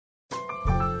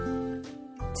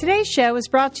Today's show is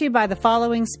brought to you by the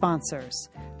following sponsors.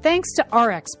 Thanks to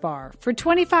RX Bar. For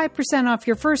 25% off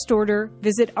your first order,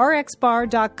 visit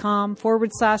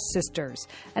rxbar.com/sisters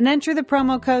and enter the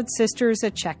promo code SISTERS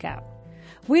at checkout.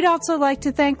 We'd also like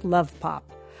to thank Love Pop.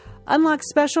 Unlock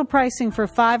special pricing for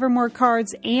 5 or more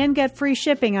cards and get free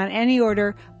shipping on any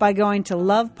order by going to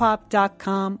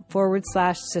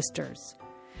lovepop.com/sisters.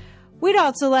 We'd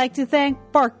also like to thank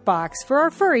BarkBox for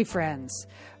our furry friends.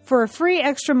 For a free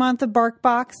extra month of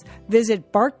BarkBox,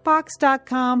 visit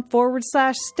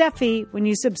barkbox.com/Steffi when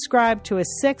you subscribe to a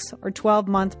 6 or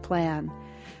 12-month plan.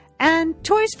 And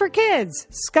Toys for Kids,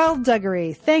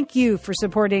 Skullduggery. Thank you for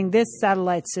supporting this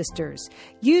Satellite Sisters.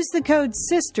 Use the code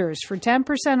SISTERS for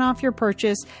 10% off your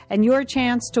purchase and your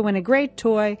chance to win a great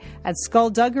toy at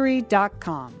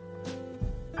skullduggery.com.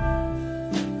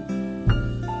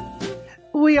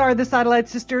 We are the Satellite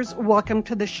Sisters. Welcome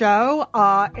to the show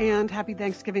and happy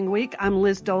Thanksgiving week. I'm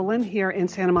Liz Dolan here in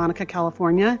Santa Monica,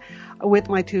 California with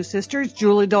my two sisters,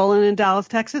 Julie Dolan in Dallas,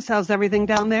 Texas. How's everything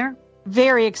down there?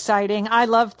 Very exciting. I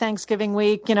love Thanksgiving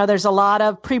week. You know, there's a lot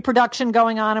of pre-production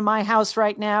going on in my house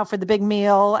right now for the big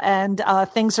meal, and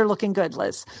things are looking good,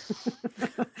 Liz.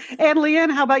 And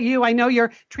Leanne, how about you? I know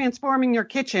you're transforming your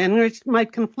kitchen, which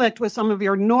might conflict with some of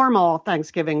your normal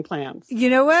Thanksgiving plans.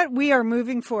 You know what? We are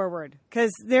moving forward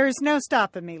because there's no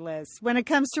stopping me, Liz. When it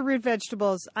comes to root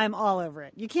vegetables, I'm all over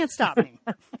it. You can't stop me.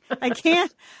 I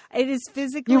can't. It is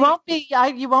physically. You won't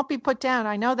be put down.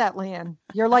 I know that, Leanne.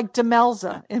 You're like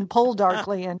Demelza in Poldark,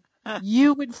 Leanne.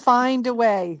 You would find a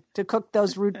way to cook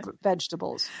those root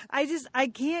vegetables. I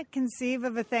can't conceive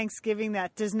of a Thanksgiving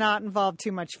that does not involve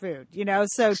too much food, you know,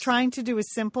 so trying to do a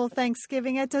simple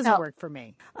Thanksgiving, it doesn't work for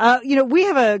me. We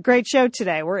have a great show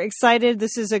today. We're excited.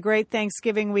 This is a great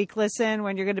Thanksgiving week listen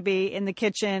when you're going to be in the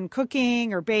kitchen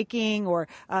cooking or baking or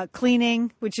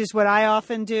cleaning, which is what I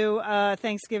often do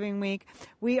Thanksgiving week.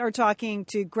 We are talking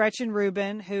to Gretchen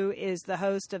Rubin, who is the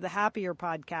host of the Happier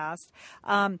podcast.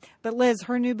 But Liz,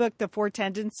 her new book, The 4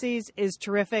 Tendencies, is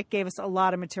terrific. Gave us a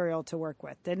lot of material to work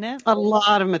with, didn't it? A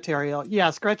lot of material.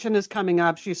 Yes, Gretchen is coming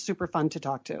up. She's super fun to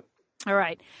talk to. All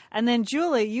right. And then,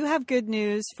 Julie, you have good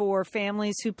news for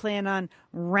families who plan on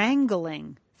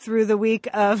wrangling through the week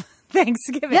of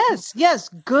Thanksgiving. Yes.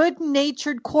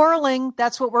 Good-natured quarreling.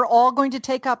 That's what we're all going to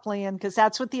take up, Leanne, because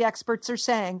that's what the experts are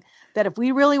saying, that if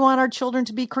we really want our children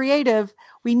to be creative,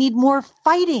 we need more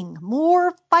fighting,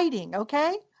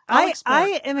 okay?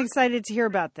 I am excited to hear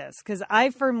about this because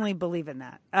I firmly believe in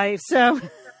that. I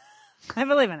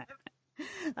believe in it.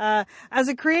 As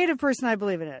a creative person, I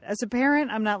believe in it. As a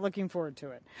parent, I'm not looking forward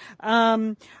to it.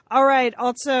 All right.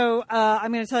 Also,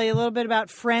 I'm going to tell you a little bit about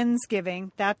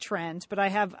Friendsgiving, that trend, but I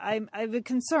have a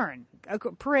concern.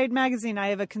 Parade Magazine, I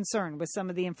have a concern with some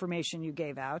of the information you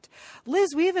gave out.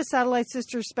 Liz, we have a Satellite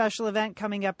Sisters special event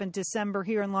coming up in December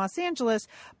here in Los Angeles,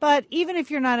 but even if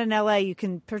you're not in LA, you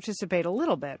can participate a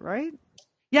little bit, right?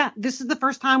 Yeah, this is the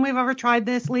first time we've ever tried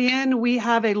this, Leanne. We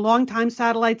have a longtime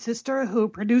Satellite Sister who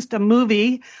produced a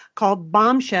movie called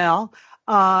Bombshell,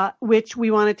 which we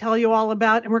want to tell you all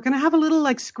about. And we're going to have a little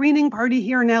screening party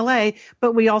here in LA,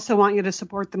 but we also want you to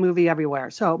support the movie everywhere.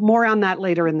 So more on that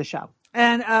later in the show.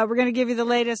 And we're going to give you the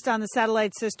latest on the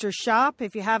Satellite Sisters shop.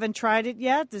 If you haven't tried it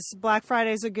yet, this Black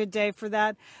Friday is a good day for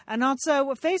that. And also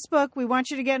with Facebook, we want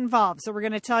you to get involved. So we're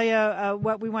going to tell you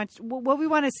what we want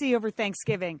to see over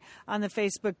Thanksgiving on the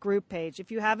Facebook group page.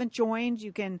 If you haven't joined,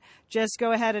 you can just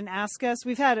go ahead and ask us.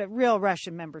 We've had a real rush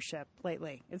in membership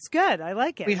lately. It's good. I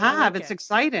like it. We have. It's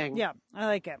exciting. Yeah, I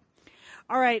like it.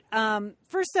 All right.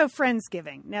 First, though,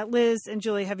 Friendsgiving. Now, Liz and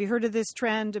Julie, have you heard of this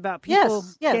trend about people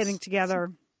getting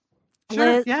together?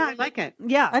 Sure. Yeah, I like it.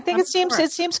 Yeah. I think it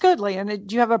seems good, Leanne.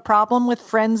 Do you have a problem with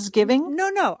Friendsgiving?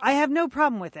 No. I have no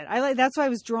problem with it. That's why I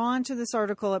was drawn to this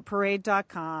article at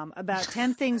parade.com about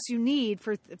 10 things you need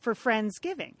for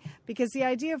Friendsgiving. Because the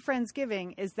idea of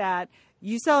Friendsgiving is that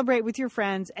you celebrate with your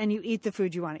friends and you eat the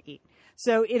food you want to eat.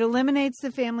 So it eliminates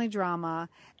the family drama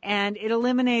and it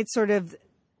eliminates sort of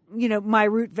my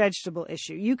root vegetable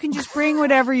issue. You can just bring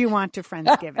whatever you want to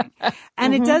Friendsgiving.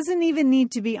 And it doesn't even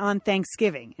need to be on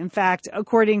Thanksgiving. In fact,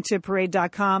 according to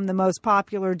parade.com, the most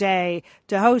popular day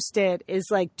to host it is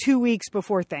 2 weeks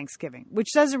before Thanksgiving,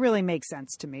 which doesn't really make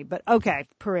sense to me. But okay,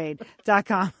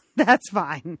 parade.com. That's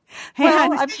fine.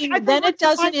 Well, then it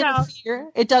doesn't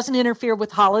interfere. It doesn't interfere with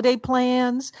holiday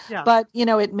plans. Yeah. But,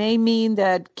 it may mean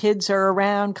that kids are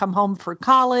around, come home for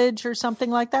college or something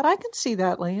like that. I can see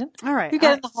that, Leanne. All right. You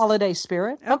get in the holiday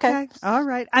spirit. Okay. All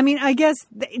right. I guess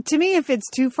to me, if it's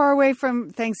too far away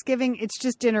from Thanksgiving, it's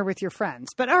just dinner with your friends.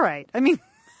 But all right.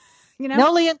 You know?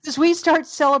 No, Leanne, because we start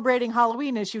celebrating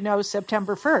Halloween, as you know,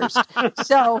 September 1st.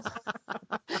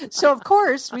 So of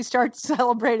course, we start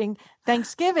celebrating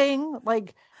Thanksgiving,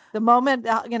 like the moment,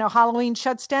 Halloween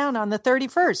shuts down on the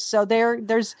 31st. So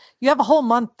you have a whole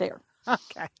month there.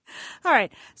 Okay. All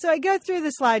right. So I go through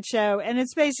the slideshow, and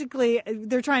it's basically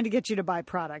they're trying to get you to buy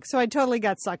products. So I totally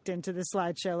got sucked into the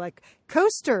slideshow, like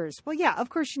coasters. Well, yeah, of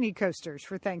course you need coasters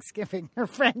for Thanksgiving or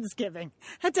Friendsgiving.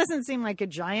 That doesn't seem like a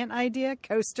giant idea,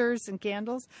 coasters and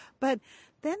candles. But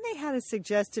then they had a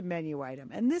suggested menu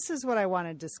item, and this is what I want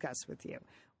to discuss with you.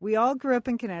 We all grew up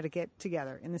in Connecticut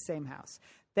together in the same house.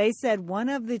 They said one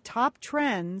of the top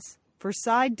trends for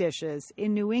side dishes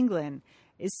in New England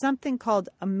is something called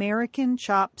American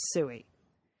chop suey.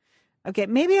 Okay,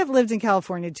 maybe I've lived in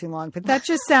California too long, but that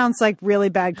just sounds like really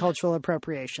bad cultural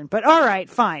appropriation. But all right,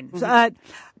 fine. Mm-hmm.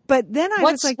 But then I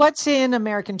was like, what's in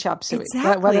American chop suey?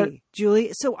 Exactly,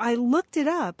 Julie. So I looked it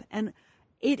up, and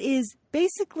it is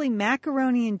basically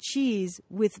macaroni and cheese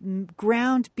with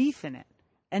ground beef in it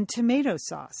and tomato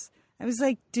sauce. I was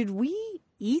like, did we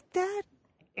eat that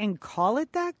and call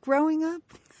it that growing up?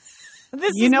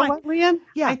 What, Leanne?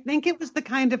 Yeah. I think it was the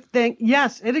kind of thing.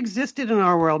 Yes, it existed in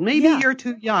our world. Maybe you're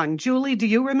too young. Julie, do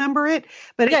you remember it?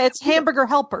 But it's Hamburger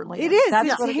Helper, Leanne. It is. That's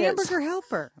it's Hamburger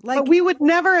Helper. But we would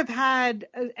never have had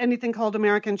anything called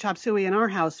American chop suey in our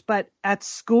house. But at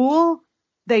school,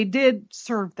 they did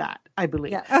serve that, I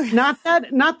believe. Yeah. Okay. Not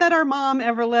that our mom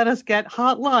ever let us get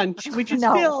hot lunch, which is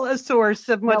still a source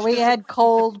of much. No, we had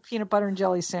cold peanut butter and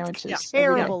jelly sandwiches. Yeah.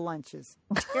 Terrible lunches.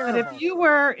 Terrible. But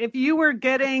if you were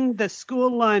getting the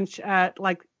school lunch at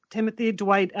like Timothy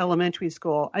Dwight Elementary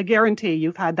School, I guarantee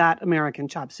you've had that American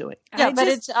chop suey. Yeah, but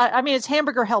it's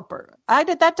Hamburger Helper.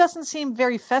 That doesn't seem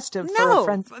very festive for a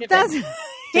Friendsgiving.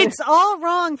 It's all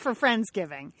wrong for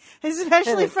Friendsgiving,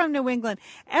 especially from New England.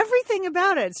 Everything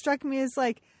about it struck me as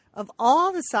like, of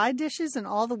all the side dishes in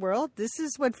all the world, this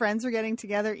is what friends are getting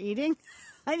together eating.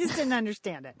 I just didn't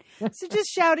understand it. So just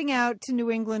shouting out to New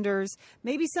Englanders,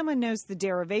 maybe someone knows the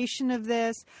derivation of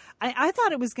this. I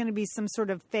thought it was going to be some sort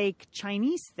of fake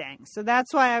Chinese thing. So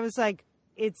that's why I was like,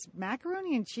 it's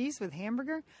macaroni and cheese with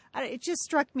hamburger. It just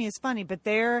struck me as funny. But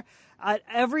there, at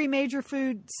every major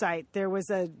food site, there was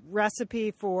a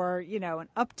recipe for, an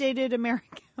updated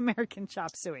American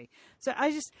chop suey. So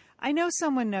I know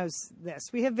someone knows this.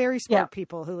 We have very smart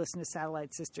people who listen to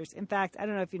Satellite Sisters. In fact, I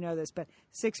don't know if you know this, but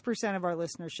 6% of our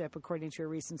listenership, according to a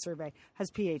recent survey, has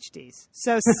PhDs.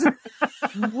 So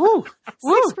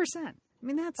 6%. I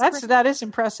mean, that is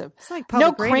impressive. It's like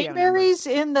no radio cranberries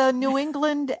in the New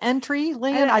England entry,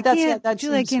 Leanne.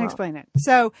 Julie, I can't explain it.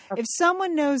 So if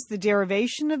someone knows the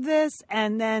derivation of this,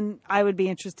 and then I would be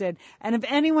interested. And if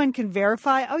anyone can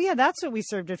verify, oh yeah, that's what we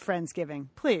served at Friendsgiving.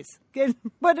 Please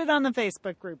put it on the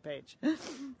Facebook group page. Put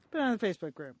it on the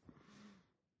Facebook group.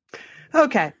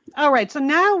 Okay. All right. So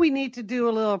now we need to do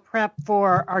a little prep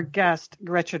for our guest,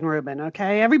 Gretchen Rubin.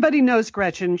 Okay. Everybody knows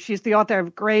Gretchen. She's the author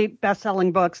of great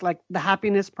best-selling books like The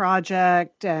Happiness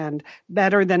Project and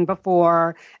Better Than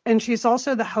Before. And she's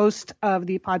also the host of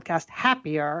the podcast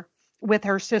Happier with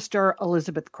her sister,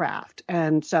 Elizabeth Kraft.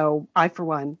 And so I, for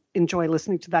one, enjoy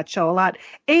listening to that show a lot.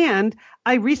 And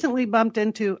I recently bumped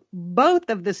into both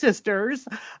of the sisters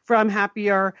from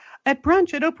Happier at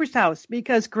brunch at Oprah's house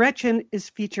because Gretchen is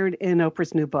featured in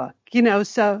Oprah's new book.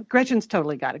 So Gretchen's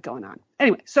totally got it going on.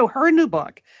 Anyway, so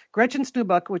Gretchen's new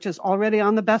book, which is already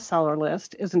on the bestseller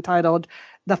list, is entitled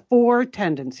The 4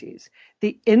 Tendencies,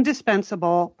 the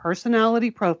indispensable personality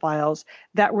profiles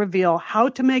that reveal how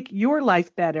to make your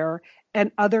life better and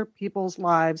other people's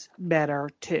lives better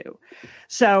too.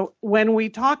 So when we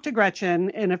talk to Gretchen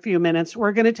in a few minutes,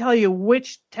 we're going to tell you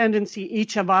which tendency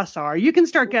each of us are. You can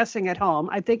start guessing at home.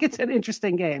 I think it's an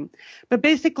interesting game. But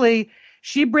basically,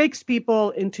 she breaks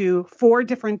people into 4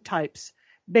 different types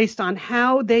based on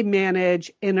how they manage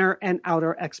inner and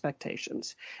outer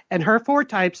expectations. And her 4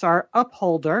 types are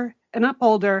upholder. An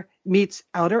upholder meets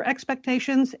outer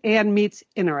expectations and meets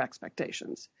inner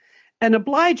expectations. An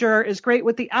obliger is great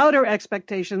with the outer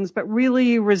expectations, but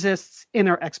really resists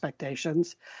inner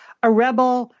expectations. A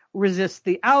rebel resists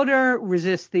the outer,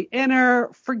 resists the inner,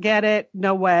 forget it,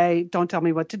 no way, don't tell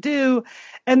me what to do.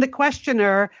 And the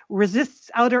questioner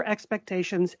resists outer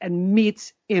expectations and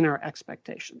meets inner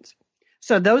expectations.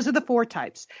 So those are the 4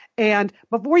 types. And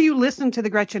before you listen to the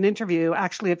Gretchen interview,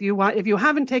 actually, if you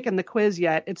haven't taken the quiz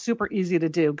yet, it's super easy to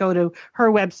do. Go to her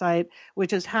website,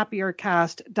 which is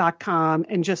happiercast.com,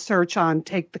 and just search on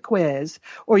Take the Quiz.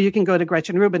 Or you can go to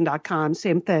GretchenRubin.com,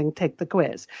 same thing, Take the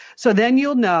Quiz. So then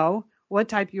you'll know what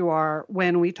type you are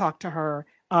when we talk to her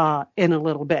in a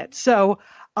little bit. So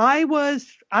I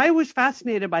was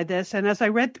fascinated by this, and as I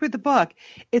read through the book,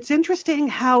 it's interesting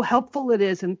how helpful it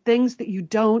is in things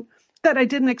that I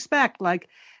didn't expect, like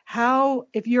how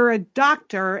if you're a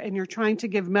doctor and you're trying to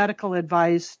give medical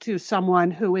advice to someone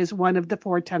who is one of the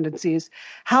four tendencies,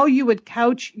 how you would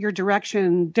couch your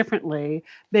direction differently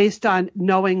based on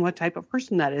knowing what type of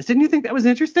person that is. Didn't you think that was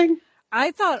interesting?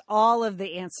 I thought all of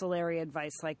the ancillary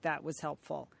advice like that was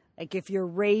helpful. Like if you're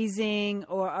raising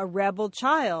or a rebel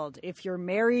child, if you're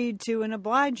married to an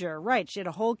obliger, right? She had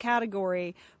a whole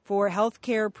category for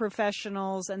healthcare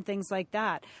professionals and things like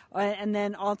that. And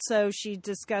then also she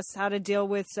discussed how to deal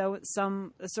with a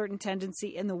certain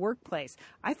tendency in the workplace.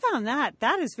 I found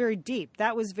that is very deep.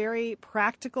 That was very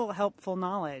practical, helpful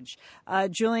knowledge.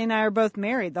 Julie and I are both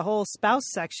married. The whole spouse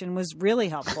section was really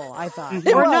helpful, I thought.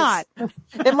 Or not.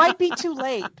 It might be too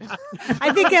late.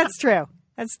 I think that's true.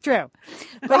 That's true.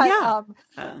 But yeah.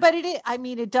 But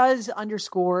it does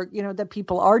underscore, that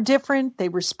people are different. They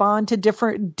respond to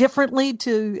differently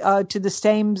to the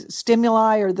same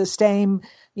stimuli or the same,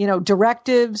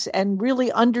 directives, and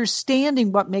really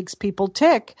understanding what makes people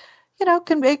tick,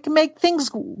 can make things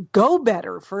go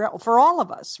better for all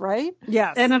of us, right?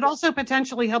 Yes. And it also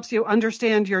potentially helps you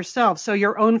understand yourself. So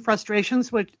your own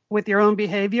frustrations with your own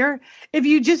behavior, if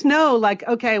you just know, like,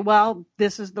 okay, well,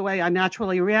 this is the way I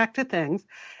naturally react to things,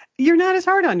 you're not as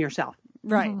hard on yourself.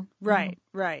 Right, right.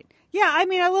 Yeah, a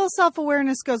little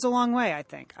self-awareness goes a long way, I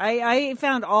think. I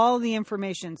found all the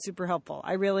information super helpful.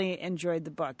 I really enjoyed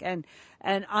the book. And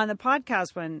on the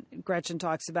podcast, when Gretchen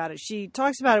talks about it, she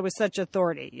talks about it with such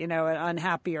authority, on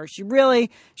Happier. She really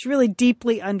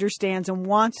deeply understands and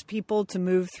wants people to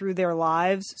move through their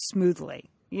lives smoothly,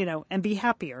 and be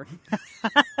happier.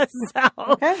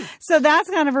 So that's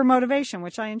kind of her motivation,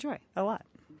 which I enjoy a lot.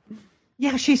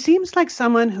 Yeah, she seems like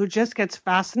someone who just gets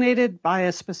fascinated by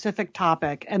a specific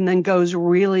topic and then goes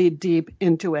really deep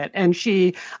into it. And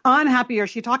on Happier,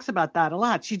 she talks about that a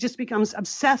lot. She just becomes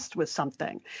obsessed with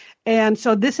something. And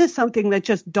so this is something that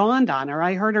just dawned on her.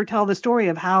 I heard her tell the story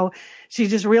of how she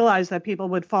just realized that people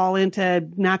would fall into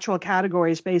natural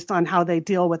categories based on how they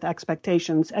deal with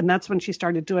expectations. And that's when she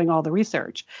started doing all the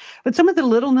research. But some of the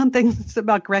little known things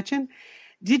about Gretchen,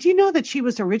 did you know that she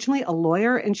was originally a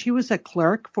lawyer and she was a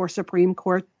clerk for Supreme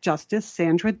Court Justice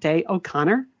Sandra Day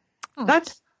O'Connor?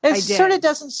 It sort of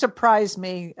doesn't surprise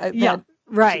me.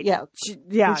 Right.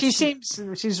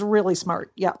 She's really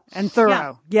smart. Yeah. And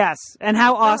thorough. Yeah. Yes. And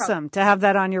how awesome to have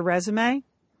that on your resume.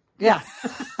 Yeah.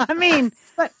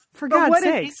 For God's what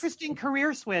sakes. An interesting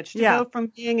career switch to go from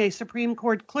being a Supreme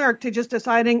Court clerk to just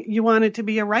deciding you wanted to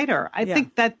be a writer. I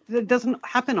think that doesn't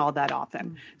happen all that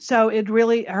often. So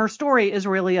her story is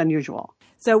really unusual.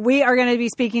 So we are going to be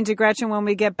speaking to Gretchen when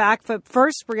we get back. But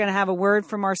first, we're going to have a word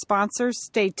from our sponsors.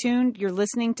 Stay tuned. You're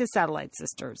listening to Satellite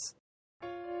Sisters.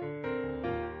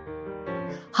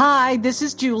 Hi, this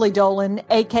is Julie Dolan,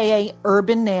 a.k.a.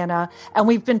 Urban Nana, and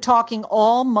we've been talking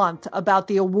all month about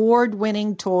the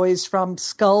award-winning toys from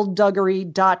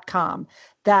skullduggery.com.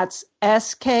 That's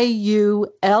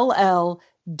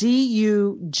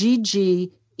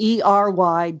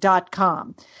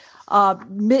SKULLDUGGERY.com.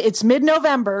 It's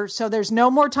mid-November, so there's no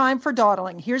more time for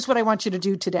dawdling. Here's what I want you to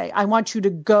do today. I want you to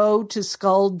go to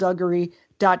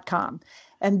skullduggery.com.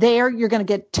 And there you're going to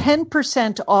get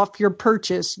 10% off your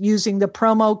purchase using the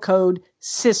promo code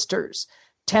SISTERS.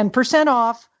 10%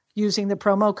 off using the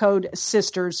promo code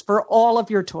SISTERS for all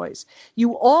of your toys.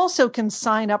 You also can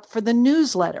sign up for the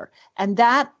newsletter, and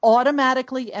that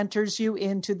automatically enters you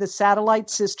into the Satellite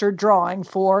Sister drawing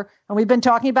for, and we've been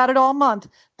talking about it all month,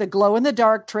 the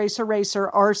glow-in-the-dark Trace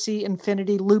Eraser RC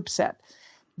Infinity Loop Set.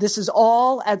 This is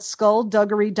all at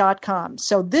skullduggery.com.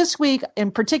 So this week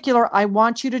in particular, I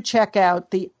want you to check out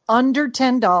the under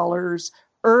 $10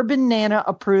 Urban Nana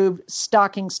approved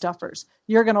stocking stuffers.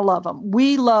 You're going to love them.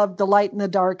 We love the light in the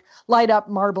dark, light up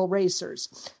marble racers.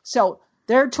 So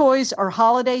their toys are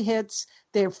holiday hits.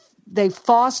 They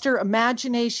foster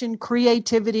imagination,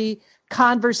 creativity,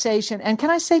 conversation, and can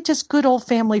I say just good old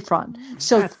family fun.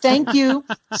 So thank you,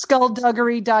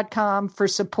 skullduggery.com, for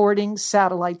supporting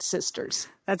Satellite Sisters.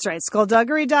 That's right.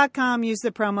 Skullduggery.com. Use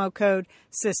the promo code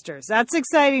SISTERS. That's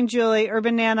exciting, Julie.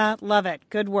 Urban Nana, love it.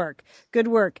 Good work. Good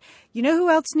work. You know who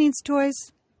else needs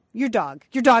toys? Your dog.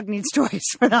 Your dog needs toys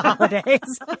for the holidays.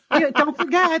 Don't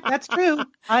forget. That's true.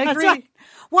 I agree. Right.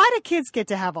 Why do kids get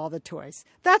to have all the toys?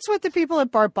 That's what the people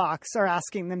at BarkBox are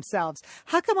asking themselves.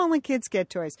 How come only kids get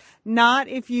toys? Not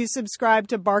if you subscribe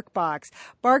to BarkBox.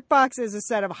 BarkBox is a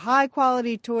set of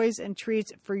high-quality toys and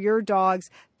treats for your dogs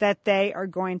that they are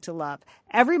going to love.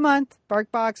 Every month,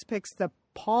 BarkBox picks the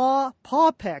Paw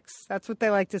Picks. That's what they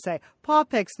like to say. Paw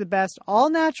Picks, the best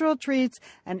all-natural treats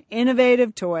and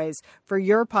innovative toys for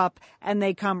your pup, and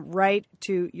they come right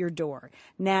to your door.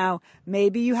 Now,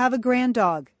 maybe you have a grand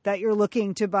dog that you're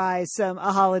looking to buy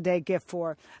a holiday gift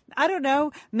for. I don't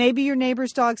know. Maybe your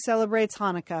neighbor's dog celebrates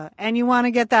Hanukkah, and you want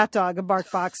to get that dog a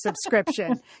BarkBox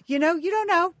subscription. You don't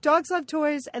know. Dogs love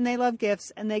toys, and they love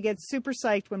gifts, and they get super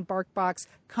psyched when BarkBox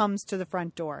comes to the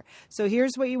front door. So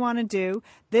here's what you want to do.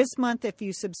 This month, if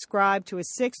you subscribe to a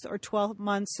 6 or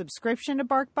 12-month subscription to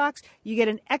BarkBox, you get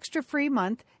an extra free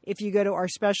month if you go to our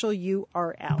special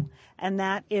URL. And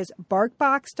that is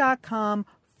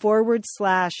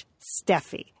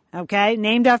barkbox.com/Steffi. Okay?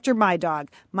 Named after my dog,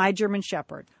 my German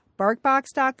Shepherd.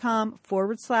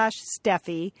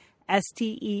 barkbox.com/Steffi,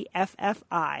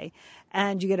 STEFFI.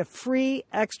 And you get a free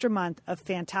extra month of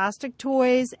fantastic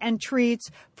toys and treats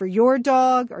for your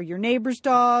dog or your neighbor's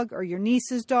dog or your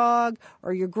niece's dog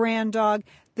or your grand dog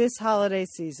this holiday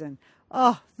season.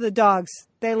 Oh, the dogs,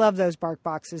 they love those bark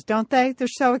boxes, don't they? They're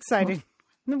so excited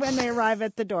when they arrive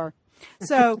at the door.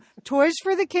 So toys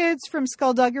for the kids from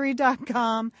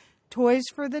skullduggery.com, toys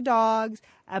for the dogs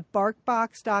at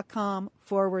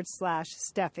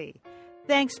barkbox.com/Steffi.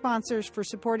 Thanks, sponsors, for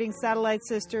supporting Satellite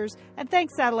Sisters, and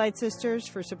thanks, Satellite Sisters,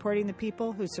 for supporting the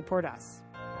people who support us.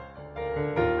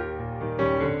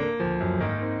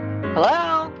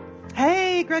 Hello.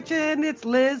 Hey, Gretchen, it's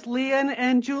Liz, Leanne,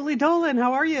 and Julie Dolan.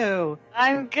 How are you?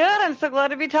 I'm good. I'm so glad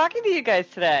to be talking to you guys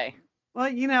today. Well,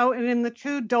 and in the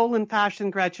true Dolan fashion,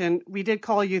 Gretchen, we did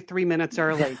call you 3 minutes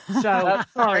early. So,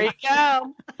 sorry. There you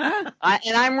go. And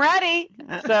I'm ready.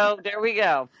 So there we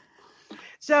go.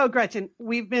 So, Gretchen,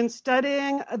 we've been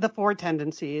studying the 4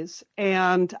 tendencies,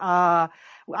 and I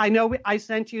know I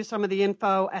sent you some of the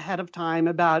info ahead of time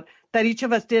about that each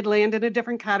of us did land in a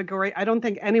different category. I don't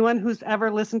think anyone who's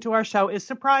ever listened to our show is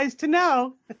surprised to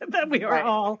know that we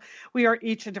are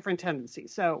each a different tendency.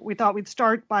 So we thought we'd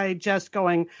start by just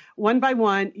going one by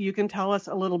one. You can tell us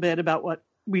a little bit about what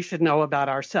we should know about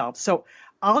ourselves. So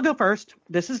I'll go first.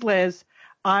 This is Liz.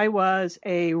 I was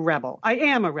a rebel. I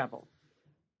am a rebel.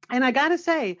 And I got to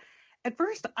say, at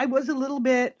first, I was a little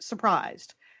bit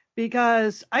surprised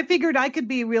because I figured I could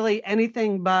be really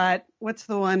anything but, what's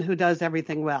the one who does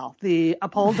everything well? The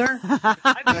upholder?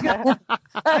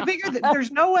 I figured that there's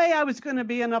no way I was going to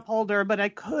be an upholder, but I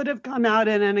could have come out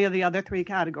in any of the other 3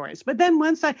 categories. But then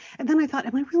I thought,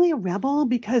 am I really a rebel?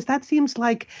 Because that seems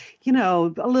like,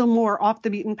 a little more off the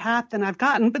beaten path than I've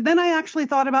gotten. But then I actually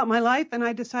thought about my life and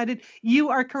I decided, you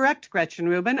are correct, Gretchen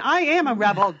Rubin. I am a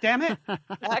rebel, damn it.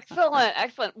 Excellent,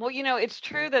 excellent. Well, it's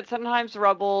true that sometimes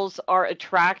rebels are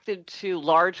attracted to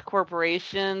large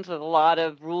corporations with a lot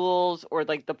of rules, or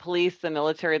like the police, the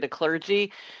military, the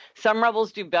clergy. Some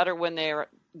rebels do better when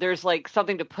there's like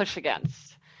something to push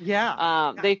against.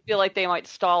 Yeah. They feel like they might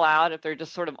stall out if they're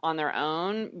just sort of on their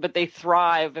own, but they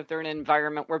thrive if they're in an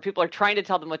environment where people are trying to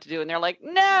tell them what to do. And they're like,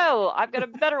 no, I've got a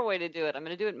better way to do it. I'm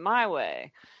going to do it my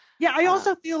way. Yeah, I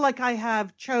also feel like I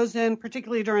have chosen,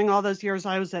 particularly during all those years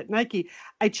I was at Nike,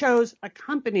 I chose a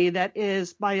company that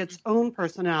is by its own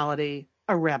personality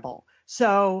a rebel.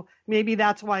 So maybe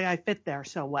that's why I fit there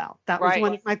so well. That was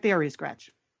one of my theories,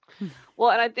 Gretchen. Well,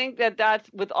 and I think that's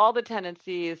with all the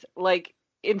tendencies, like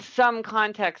in some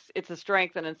contexts, it's a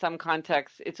strength, and in some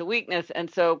contexts, it's a weakness. And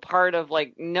so part of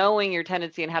like knowing your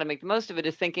tendency and how to make the most of it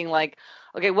is thinking like,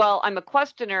 okay, well, I'm a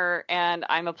questioner and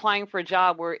I'm applying for a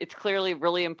job where it's clearly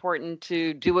really important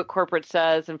to do what corporate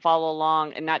says and follow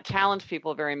along and not challenge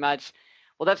people very much.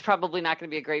 Well, that's probably not going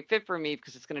to be a great fit for me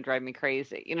because it's going to drive me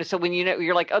crazy. So when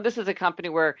you're like, oh, this is a company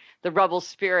where the rebel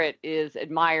spirit is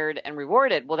admired and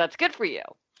rewarded. Well, that's good for you.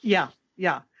 Yeah.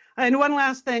 And one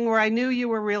last thing where I knew you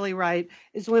were really right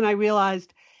is when I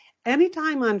realized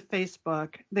anytime on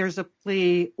Facebook there's a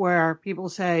plea where people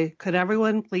say, could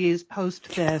everyone please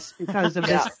post this because of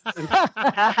this?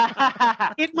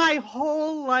 In my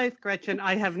whole life, Gretchen,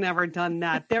 I have never done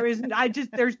that.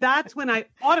 That's when I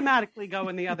automatically go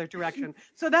in the other direction.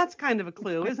 So that's kind of a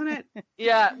clue, isn't it?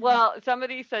 Yeah. Well,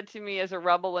 somebody said to me as a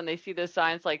rebel when they see those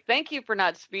signs, like, thank you for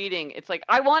not speeding. It's like,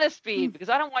 I want to speed because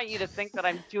I don't want you to think that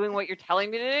I'm doing what you're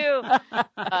telling me to do.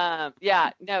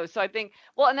 So I think,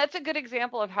 well, and that's a good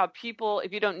example of how people,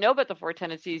 if you don't know about the 4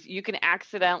 tendencies, you can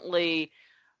accidentally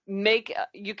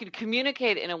you could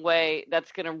communicate in a way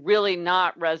that's going to really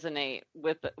not resonate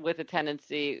with a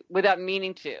tendency without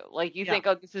meaning to. Like you think,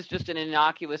 oh, this is just an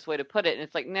innocuous way to put it. And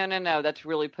it's like, no, that's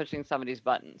really pushing somebody's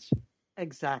buttons.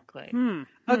 Exactly.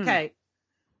 Okay.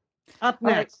 Up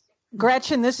next.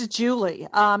 Gretchen, this is Julie,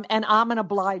 and I'm an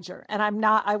obliger, and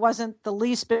I wasn't the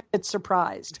least bit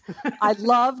surprised. I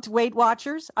loved Weight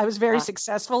Watchers. I was very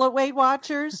successful at Weight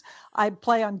Watchers. I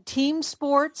play on team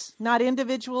sports, not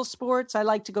individual sports. I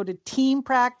like to go to team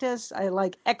practice. I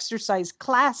like exercise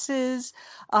classes.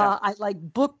 I like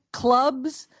book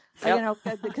clubs.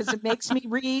 Because it makes me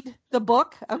read the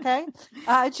book. Okay.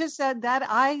 I just said that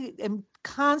I am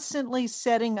constantly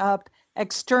setting up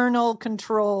external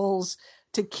controls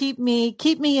to keep me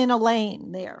in a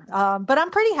lane there. But I'm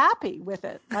pretty happy with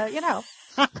it. There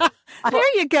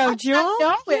you go, Jewel. I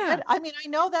know it. I mean,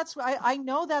 I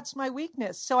know that's my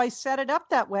weakness. So I set it up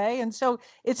that way. And so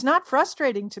it's not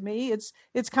frustrating to me.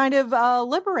 It's kind of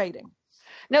liberating.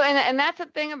 No, and that's the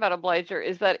thing about obliger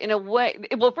is that in a way,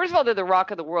 well, first of all, they're the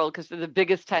rock of the world because they're the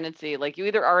biggest tendency. Like you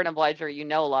either are an obliger, or you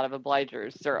know a lot of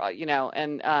obligers, or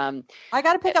and I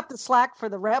got to pick up the slack for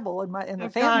the rebel in the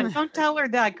family. God, don't tell her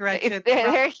that, Gretchen.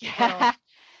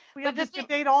 We have this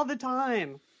debate all the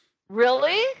time.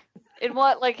 Really? In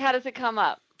what? Like, how does it come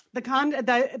up?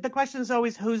 The question is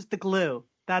always who's the glue.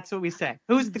 That's what we say.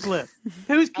 Who's the glue?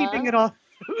 Who's keeping it all?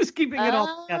 Who's keeping it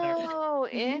all together? Oh,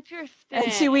 interesting.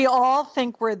 And see, we all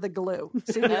think we're the glue.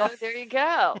 There you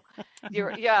go.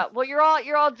 You're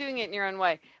all doing it in your own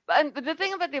way. But the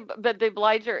thing about the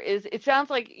obliger is, it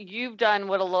sounds like you've done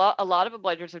what a lot of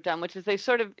obligers have done, which is they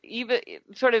sort of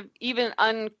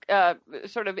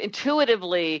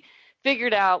intuitively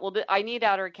figured out, well, I need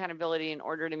outer accountability in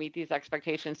order to meet these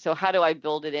expectations. So how do I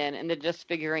build it in? And then just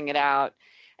figuring it out.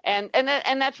 And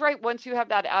that's right. Once you have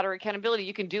that outer accountability,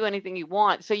 you can do anything you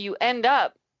want. So you end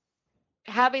up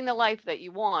having the life that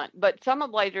you want. But some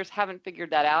obligers haven't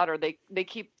figured that out, or they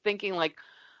keep thinking like,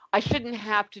 I shouldn't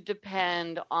have to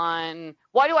depend on,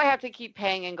 why do I have to keep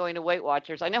paying and going to Weight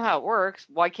Watchers? I know how it works.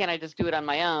 Why can't I just do it on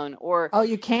my own? Or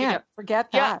you can't.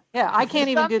 Forget that. Yeah, I can't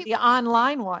even do the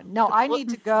online one. No, I need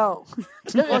to go for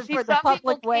the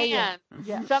public way.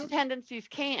 Yeah. Some tendencies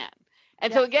can.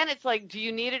 And so again, it's like, do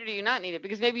you need it or do you not need it?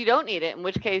 Because maybe you don't need it, in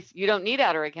which case you don't need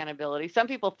outer accountability. Some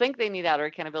people think they need outer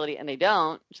accountability and they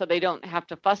don't, so they don't have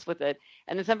to fuss with it.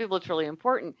 And then some people it's really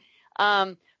important.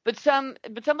 But some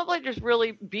obligers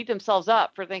really beat themselves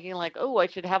up for thinking like, oh, I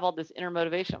should have all this inner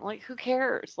motivation. I'm like, who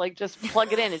cares? Like, just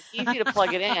plug it in. It's easy to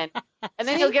plug it in, and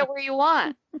then you'll get where you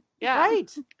want. Yeah.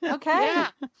 Right. Okay.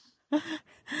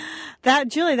 Yeah.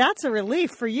 Julie, that's a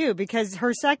relief for you, because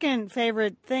her second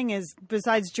favorite thing is,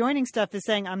 besides joining stuff, is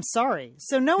saying, I'm sorry.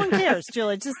 So no one cares,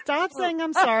 Julie. Just stop saying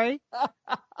I'm sorry.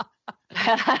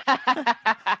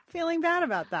 Feeling bad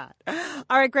about that.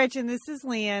 All right, Gretchen, this is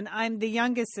Leanne. I'm the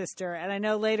youngest sister, and I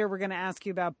know later we're going to ask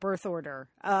you about birth order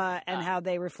and how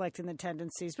they reflect in the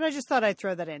tendencies, but I just thought I'd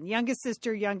throw that in. Youngest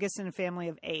sister, youngest in a family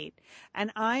of 8,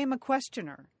 and I am a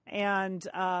questioner. And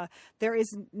there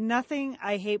is nothing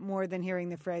I hate more than hearing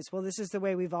the phrase, well, this is the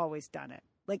way we've always done it.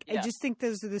 Like, yeah. I just think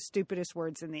those are the stupidest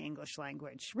words in the English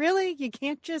language. Really? You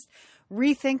can't just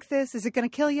rethink this? Is it going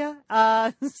to kill you?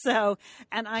 And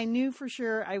I knew for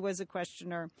sure I was a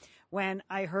questioner when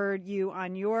I heard you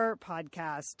on your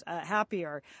podcast,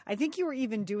 Happier. I think you were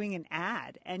even doing an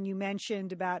ad, and you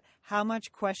mentioned about how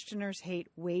much questioners hate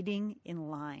waiting in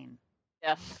line.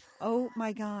 Yes. Oh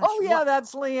my gosh. Oh yeah,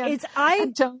 that's Leanne. It's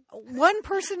one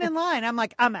person in line. I'm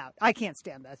like, I'm out. I can't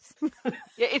stand this.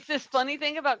 Yeah, it's this funny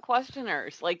thing about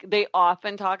questioners. Like, they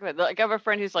often talk about, like, I have a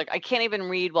friend who's like, I can't even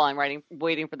read while I'm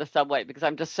waiting for the subway because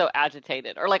I'm just so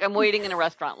agitated. Or like, I'm waiting in a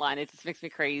restaurant line. It just makes me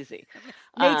crazy.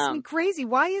 Makes me crazy.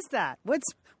 Why is that?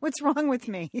 What's wrong with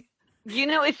me? You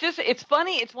know, it's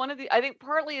funny. It's I think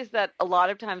partly is that a lot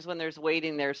of times when there's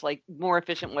waiting, there's like more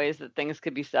efficient ways that things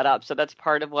could be set up. So that's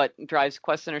part of what drives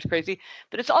questioners crazy.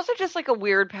 But it's also just like a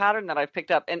weird pattern that I've picked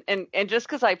up. And just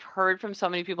because I've heard from so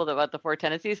many people about the 4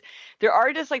 tendencies, there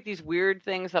are just like these weird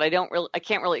things that I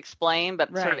can't really explain,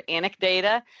 but sort of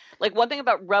anecdata. Like one thing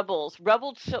about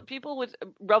people with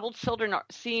rebel children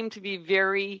seem to be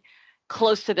very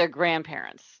close to their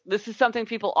grandparents. This is something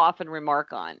people often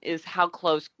remark on, is how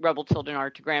close rebel children are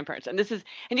to grandparents. And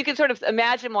you can sort of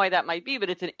imagine why that might be, but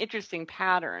it's an interesting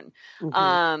pattern.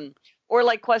 Mm-hmm. Or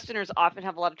like questioners often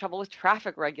have a lot of trouble with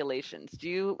traffic regulations. Do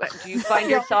you find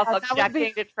yourself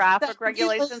objecting to traffic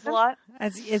regulations a lot?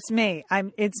 It's me.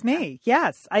 It's me.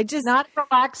 Yes. I just not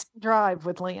relaxed drive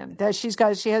with Leanne.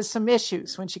 She has some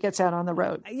issues when she gets out on the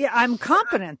road. Yeah, I'm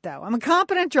competent though. I'm a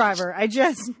competent driver. I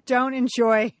just don't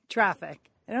enjoy traffic.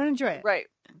 I don't enjoy it. Right.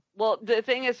 Well, the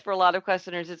thing is, for a lot of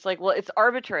questioners, it's like, well, it's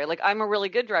arbitrary. Like, I'm a really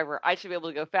good driver. I should be able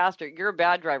to go faster. You're a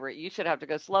bad driver. You should have to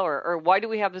go slower. Or why do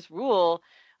we have this rule?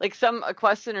 Like a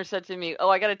questioner said to me, oh,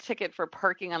 I got a ticket for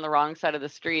parking on the wrong side of the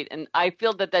street. And I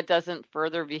feel that doesn't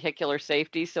further vehicular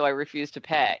safety, so I refuse to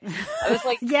pay. I was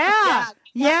like, yeah,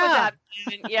 Yeah.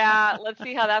 Yeah, let's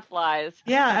see how that flies.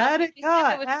 Yeah, add a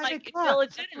cut. It's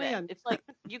illegitimate. It's like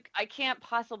I can't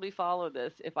possibly follow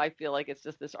this if I feel like it's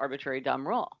just this arbitrary dumb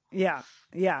rule. Yeah.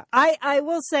 Yeah. I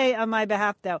will say on my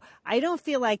behalf, though, I don't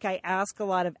feel like I ask a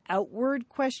lot of outward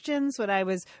questions. When I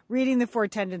was reading the 4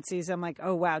 tendencies, I'm like,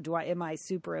 oh, wow, am I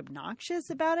super obnoxious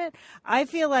about it? I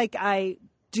feel like I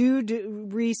do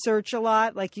research a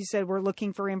lot. Like you said, we're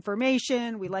looking for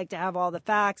information. We like to have all the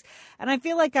facts. And I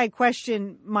feel like I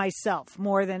question myself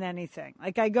more than anything.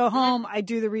 Like I go home, I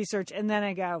do the research, and then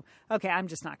I go, okay, I'm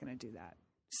just not going to do that.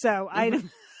 So I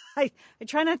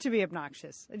try not to be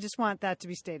obnoxious. I just want that to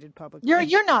be stated publicly.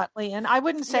 You're not, Leanne. I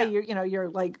wouldn't say you're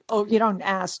like, oh, you don't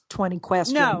ask 20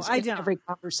 questions. No, I don't. Every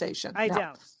conversation. I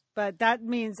don't. But that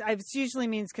means it usually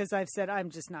means because I've said I'm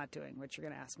just not doing what you're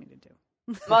going to ask me to do.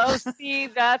 Well, see,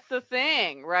 that's the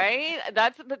thing, right?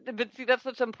 But see, that's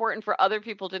what's important for other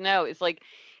people to know is like,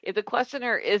 if the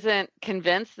questioner isn't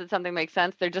convinced that something makes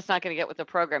sense, they're just not going to get with the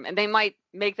program, and they might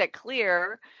make that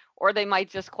clear, or they might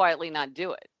just quietly not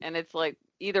do it. And it's like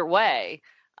either way.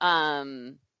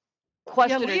 Questioners.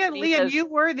 Yeah, Leanne, you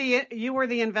were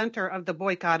the inventor of the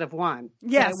boycott of one.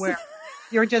 Yes, where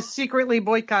you're just secretly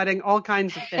boycotting all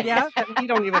kinds of things. Yeah, we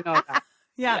don't even know that.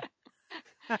 Yeah.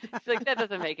 It's like that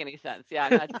doesn't make any sense.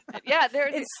 Yeah,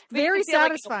 it's very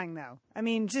satisfying, though. I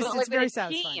mean, just it's very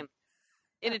satisfying.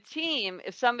 In a team,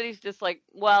 if somebody's just like,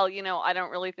 well, I don't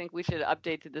really think we should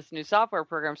update to this new software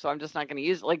program, so I'm just not going to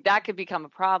use it. Like that could become a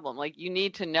problem. Like you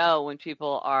need to know when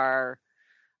people are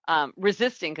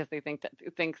resisting because they think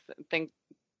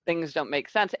things don't make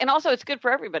sense. And also it's good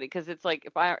for everybody because it's like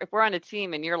if we're on a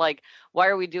team and you're like, why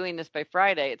are we doing this by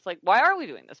Friday? It's like, why are we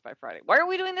doing this by Friday? Why are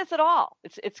we doing this at all?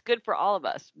 It's good for all of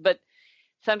us. But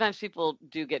sometimes people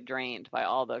do get drained by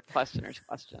all the questioners'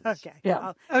 questions. Okay.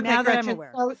 Yeah. Okay, now that Gretchen, I'm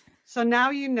aware. So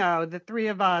now you know, the three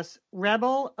of us,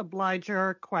 rebel,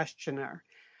 obliger, questioner.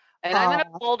 And I'm in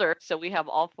a folder, so we have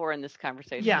all 4 in this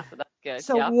conversation. Yeah. So that's good.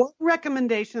 So what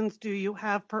recommendations do you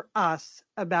have for us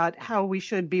about how we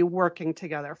should be working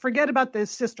together? Forget about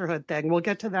this sisterhood thing. We'll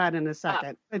get to that in a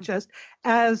second. But just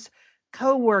as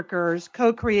co-workers,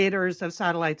 co-creators of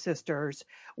Satellite Sisters,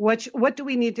 what do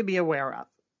we need to be aware of?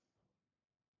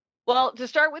 Well, to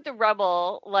start with the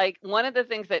rebel, like one of the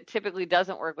things that typically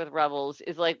doesn't work with rebels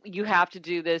is like, you have to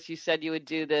do this. You said you would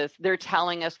do this. They're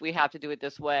telling us we have to do it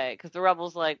this way. Because the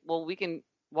rebel's like, well,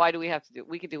 why do we have to do it?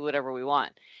 We can do whatever we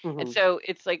want. Mm-hmm. And so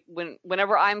it's like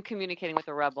whenever I'm communicating with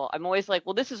a rebel, I'm always like,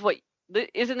 well,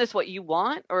 isn't this what you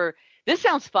want? Or this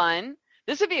sounds fun.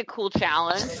 This would be a cool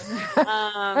challenge. We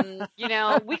can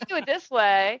do it this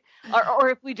way. Or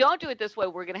if we don't do it this way,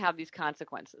 we're going to have these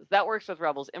consequences. That works with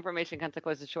rebels, information,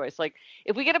 consequences, choice. Like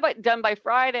if we get it done by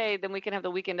Friday, then we can have the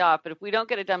weekend off. But if we don't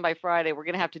get it done by Friday, we're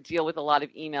going to have to deal with a lot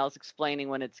of emails explaining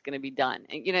when it's going to be done.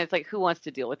 And, it's like, who wants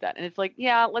to deal with that? And it's like,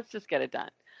 yeah, let's just get it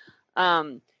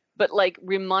done. But like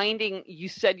reminding you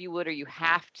said you would or you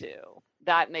have to,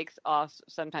 that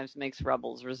sometimes makes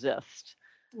rebels resist.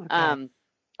 Okay.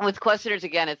 With questioners,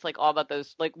 again, it's like all about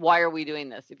those, like, why are we doing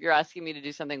this? If you're asking me to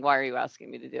do something, why are you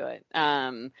asking me to do it?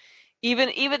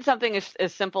 Even something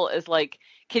as simple as like,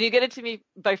 can you get it to me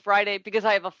by Friday? Because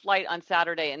I have a flight on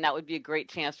Saturday and that would be a great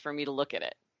chance for me to look at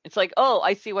it. It's like, oh,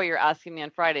 I see why you're asking me on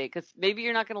Friday because maybe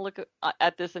you're not going to look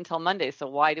at this until Monday. So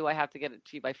why do I have to get it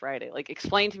to you by Friday? Like,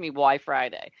 explain to me why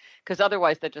Friday, because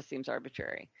otherwise that just seems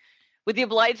arbitrary. With the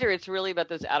obliger, it's really about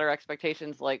those outer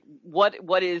expectations. Like,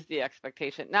 what is the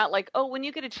expectation? Not like, oh, when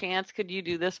you get a chance, could you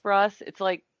do this for us? It's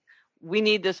like, we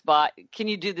need this can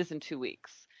you do this in 2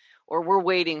 weeks? Or we're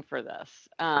waiting for this.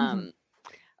 That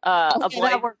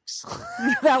works.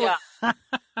 That works.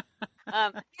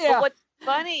 But what's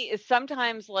funny is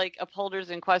sometimes like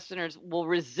upholders and questioners will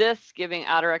resist giving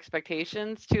outer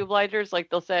expectations to obligers.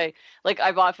 Like they'll say, like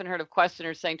I've often heard of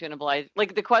questioners saying to an obliger,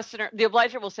 like the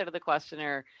obliger will say to the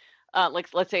questioner, like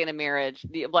let's say in a marriage,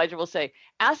 the obliger will say,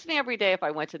 ask me every day if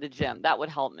I went to the gym. That would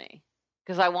help me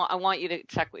because I want you to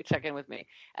check in with me.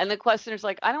 And the questioner's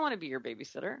like, I don't want to be your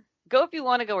babysitter. Go if you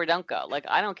want to go or don't go. Like,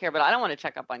 I don't care, but I don't want to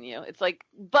check up on you. It's like,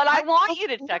 but I want you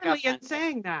to check up on Leanne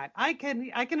saying that. I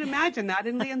can imagine that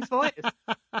in Leanne's voice.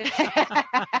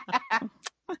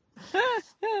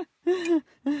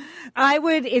 I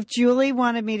would, if Julie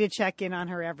wanted me to check in on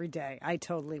her every day, I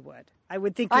totally would. I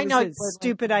would think it was a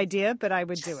stupid idea, but I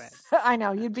would do it. I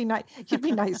know you'd be nice. You'd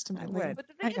be nice to me. I would. But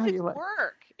the thing is, it's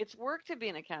work. it's work to be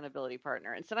an accountability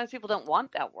partner. And sometimes people don't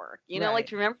want that work, you know, Right. like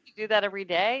to remember to do that every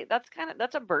day.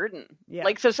 That's a burden. Yeah.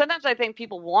 Like, so sometimes I think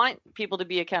people want people to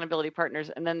be accountability partners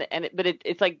but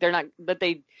it's like they're not, but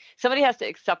somebody has to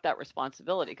accept that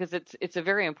responsibility because it's a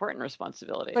very important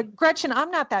responsibility. But Gretchen,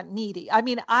 I'm not that needy. I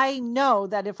mean, I know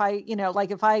that if I,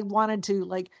 if I wanted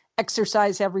to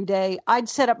exercise every day, I'd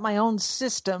set up my own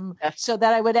system so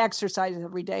that I would exercise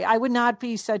every day. I would not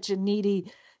be such a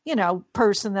needy,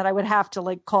 person that I would have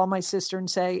to call my sister and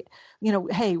say,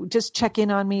 hey, just check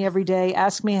in on me every day.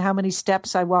 Ask me how many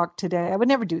steps I walked today. I would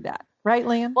never do that. Right,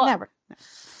 Lian? Well, never.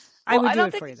 I would do don't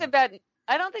it think for you.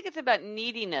 I don't think it's about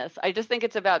neediness. I just think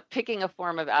it's about picking a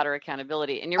form of outer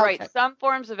accountability. And you're right. Some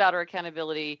forms of outer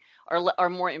accountability are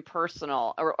more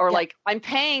impersonal or like I'm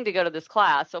paying to go to this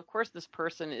class. So of course this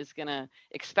person is going to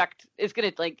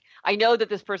I know that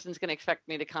this person's going to expect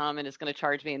me to come and is going to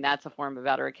charge me. And that's a form of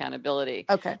outer accountability.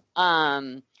 Okay.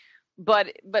 But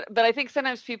I think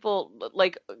sometimes people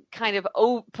kind of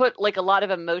put a lot of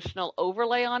emotional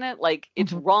overlay on it. Like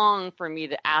it's wrong for me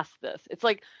to ask this. It's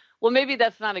like, well, maybe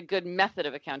that's not a good method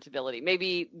of accountability.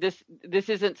 Maybe this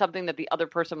isn't something that the other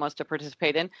person wants to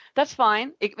participate in. That's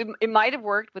fine. It might have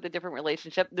worked with a different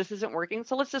relationship. This isn't working.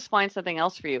 So let's just find something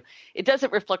else for you. It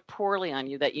doesn't reflect poorly on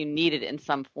you that you need it in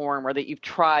some form or that you've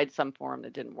tried some form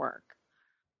that didn't work.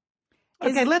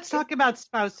 Okay, let's talk about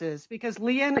spouses because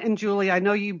Lian and Julie, I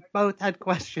know you both had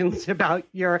questions about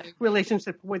your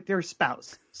relationship with your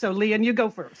spouse. So Lian, you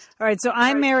go first. All right. So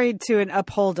I'm married to an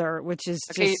upholder, which is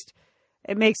just...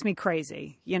 It makes me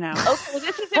crazy, Okay, well,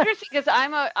 this is interesting because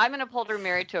I'm an upholder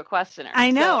married to a questioner.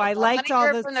 I know. So I liked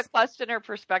all this from the questioner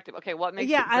perspective. Okay, what makes?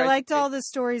 Yeah, I liked all the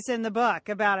stories in the book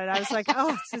about it. I was like,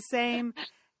 oh, it's the same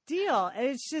deal. And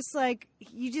it's just like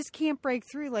you just can't break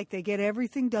through. Like they get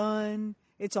everything done.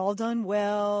 It's all done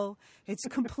well. It's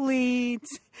complete.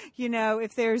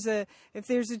 If there's a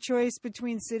choice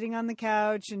between sitting on the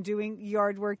couch and doing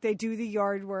yard work, they do the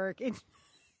yard work. It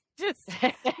just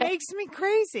makes me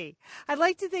crazy. I'd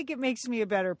like to think it makes me a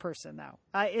better person, though.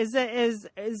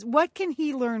 Is what can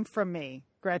he learn from me,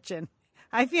 Gretchen?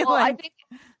 I feel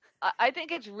I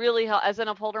think it's really as an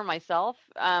upholder myself.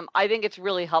 I think it's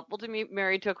really helpful to be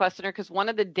married to a questioner because one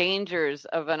of the dangers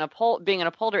of being an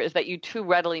upholder is that you too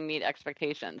readily meet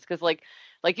expectations. Because like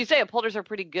you say, upholders are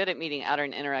pretty good at meeting outer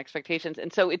and inner expectations,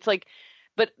 and so it's like.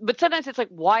 But sometimes it's like,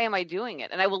 why am I doing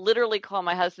it? And I will literally call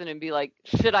my husband and be like,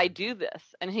 should I do this?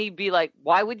 And he'd be like,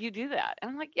 why would you do that? And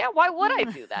I'm like, yeah, why would I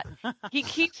do that? He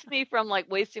keeps me from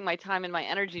wasting my time and my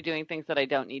energy doing things that I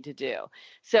don't need to do.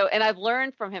 So, and I've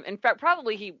learned from him. In fact,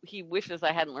 probably he wishes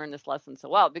I hadn't learned this lesson so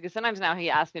well because sometimes now he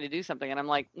asks me to do something and I'm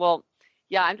like, well,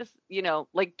 yeah, I'm just,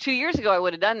 2 years ago I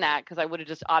would have done that because I would have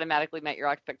just automatically met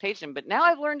your expectation. But now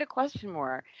I've learned to question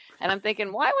more. And I'm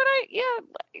thinking, why would I?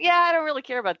 Yeah, I don't really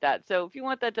care about that. So if you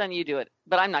want that done, you do it.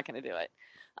 But I'm not going to do it.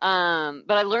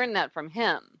 But I learned that from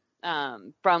him,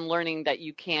 from learning that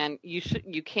you can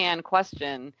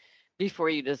question before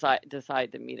you decide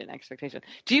to meet an expectation.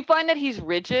 Do you find that he's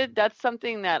rigid? That's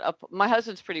something that my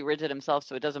husband's pretty rigid himself,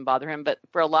 so it doesn't bother him. But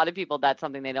for a lot of people, that's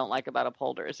something they don't like about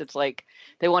upholders. It's like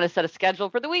they want to set a schedule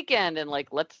for the weekend and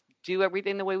let's do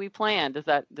everything the way we plan. Does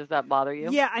that bother you?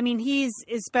 Yeah, I mean, he's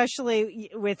especially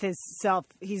with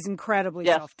he's incredibly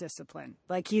self-disciplined.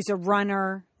 Like he's a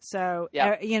runner, so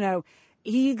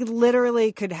he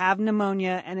literally could have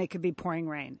pneumonia and it could be pouring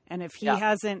rain. And if he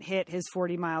hasn't hit his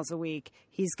 40 miles a week,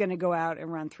 he's going to go out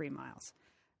and run 3 miles.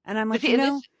 And I'm like,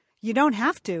 you don't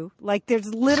have to. Like,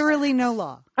 there's literally no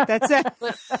law. That's it.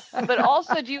 But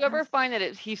also, do you ever find that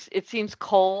it seems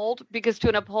cold? Because to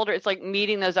an upholder, it's like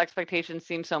meeting those expectations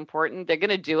seems so important. They're going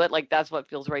to do it. Like, that's what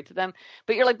feels right to them.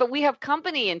 But you're like, but we have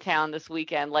company in town this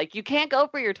weekend. Like, you can't go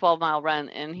for your 12-mile run.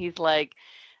 And he's like,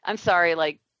 I'm sorry,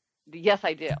 yes,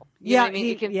 I do. You know what I mean?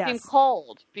 It can seem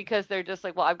cold because they're just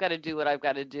like, well, I've got to do what I've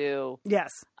got to do.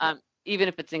 Yes. Even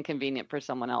if it's inconvenient for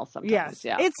someone else sometimes. Yes.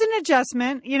 Yeah. It's an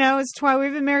adjustment.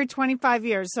 We've been married 25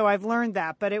 years, so I've learned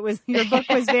that. But your book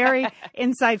was very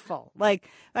insightful. Like,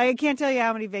 I can't tell you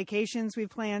how many vacations we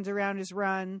planned around his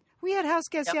run. We had house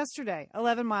guests yesterday,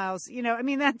 11 miles. you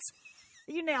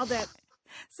nailed it.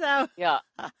 So yeah.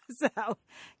 So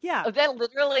yeah. Oh, that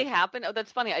literally happened. Oh,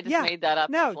 that's funny. I just made that up.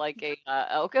 No, okay.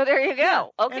 There you go. Yeah.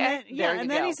 Okay.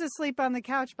 And then he's asleep on the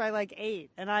couch by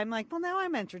 8, and I'm like, well, now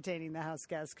I'm entertaining the house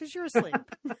guests because you're asleep.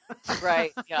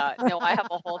 Right. Yeah. No, I have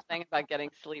a whole thing about getting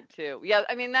sleep too. Yeah.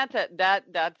 I mean, that's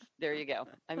there you go.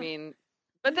 I mean.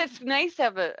 But it's nice to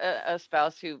have a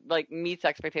spouse who meets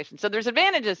expectations. So there's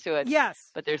advantages to it. Yes.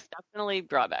 But there's definitely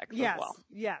drawbacks as well.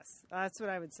 Yes. That's what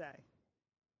I would say.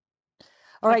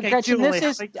 All right, Okay, Gretchen,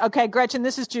 Julie. Gretchen,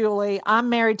 this is Julie. I'm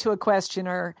married to a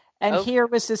questioner, and here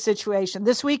was the situation.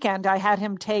 This weekend, I had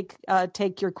him take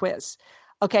your quiz.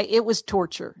 Okay, it was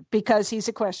torture because he's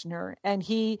a questioner, and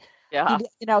he he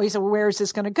said, well, where is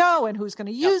this going to go, and who's going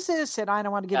to use this, and I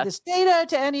don't want to give this data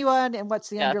to anyone, and what's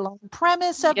the underlying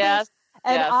premise of this?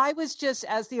 And I was just,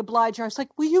 as the obliger, I was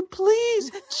like, will you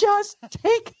please just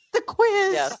take the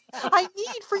quiz? Yes. I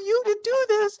need for you to do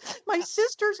this. My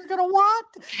sisters are going to want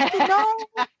to know.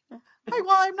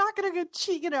 I'm not going to get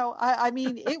cheat. I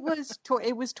mean, it was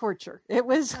torture. It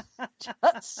was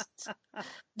just.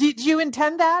 Did you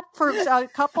intend that for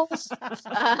couples?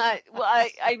 I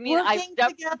mean, working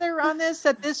together on this,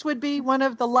 that this would be one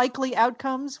of the likely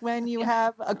outcomes when you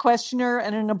have a questioner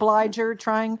and an obliger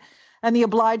trying. And the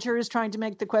obliger is trying to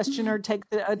make the questioner take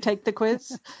the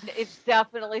quiz. It's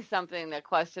definitely something that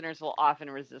questioners will often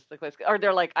resist the quiz, or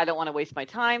they're like, I don't want to waste my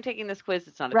time taking this quiz.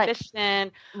 It's not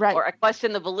efficient. Right. Or I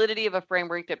question the validity of a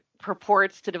framework that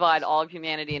purports to divide all of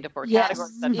humanity into 4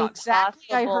 categories. That's not exactly.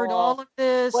 possible. I heard all of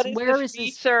this. What is Where is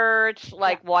research? This?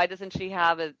 Like, why doesn't she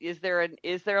have a? Is there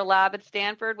a lab at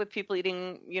Stanford with people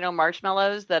eating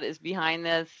marshmallows that is behind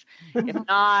this? If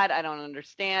not, I don't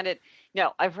understand it.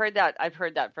 No, I've heard that. I've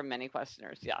heard that from many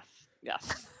questioners. Yes.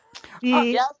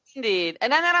 Yes, indeed.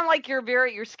 And then I'm like,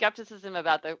 your skepticism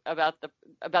about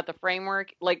the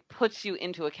framework like puts you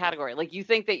into a category. Like you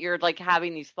think that you're like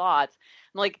having these thoughts.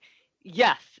 I'm like,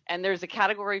 yes. And there's a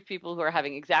category of people who are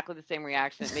having exactly the same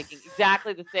reaction, making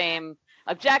exactly the same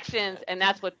objections, and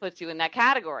that's what puts you in that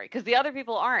category, because the other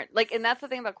people aren't. Like, and that's the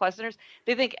thing about questioners.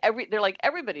 They think they're like,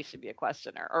 everybody should be a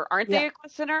questioner, or aren't they a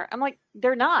questioner? I'm like,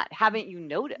 they're not. Haven't you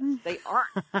noticed? They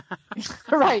aren't.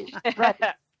 Right.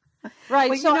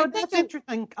 Well, So that's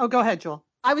interesting. Oh, go ahead, Joel.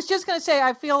 I was just going to say,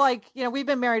 I feel like, we've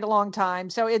been married a long time.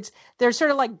 So there's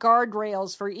sort of like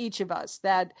guardrails for each of us,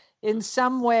 that in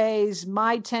some ways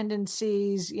my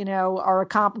tendencies, are a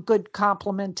good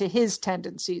complement to his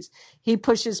tendencies. He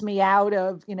pushes me out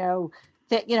of, he's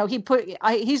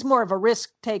more of a risk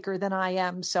taker than I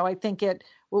am. So I think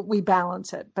we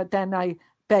balance it. But then I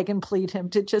beg and plead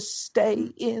him to just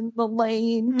stay in the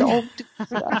lane. Don't do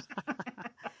that.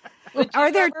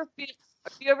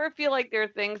 Do you ever feel like there are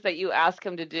things that you ask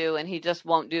him to do and he just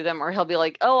won't do them, or he'll be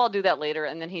like, oh, I'll do that later,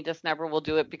 and then he just never will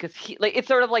do it because it's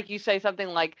sort of like you say something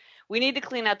like, we need to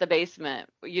clean out the basement,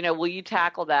 will you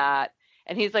tackle that?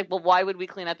 And he's like, well, why would we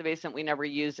clean out the basement? We never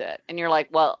use it. And you're like,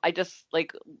 well, I just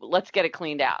let's get it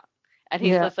cleaned out. And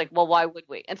he's just like, well, why would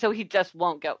we? And so he just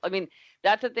won't go. I mean,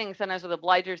 that's the thing. Sometimes with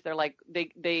obligers, they're like,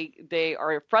 they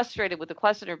are frustrated with the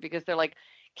questioner because they're like,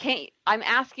 I'm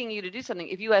asking you to do something.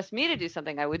 If you asked me to do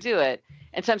something, I would do it.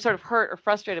 And so I'm sort of hurt or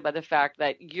frustrated by the fact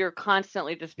that you're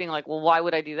constantly just being like, well, why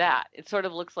would I do that? It sort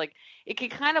of looks like, it can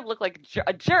kind of look like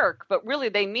a jerk, but really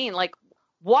they mean like,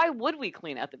 why would we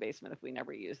clean out the basement if we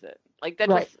never use it? Like that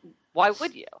just, why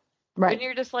would you? Right. And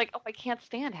you're just like, oh, I can't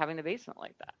stand having the basement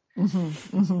like that.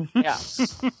 Yeah.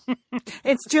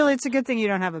 It's Julie. It's a good thing you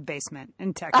don't have a basement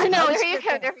in Texas. I know. There you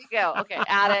go. There you go. Okay.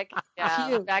 Attic.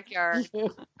 Yeah. Backyard.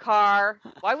 Car.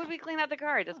 Why would we clean out the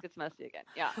car? It just gets messy again.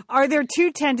 Yeah. Are there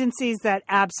 2 tendencies that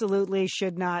absolutely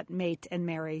should not mate and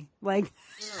marry? Like,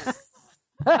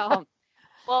 well,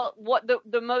 what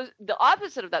the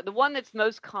opposite of that, the one that's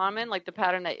most common, like the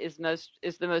pattern that is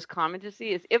the most common to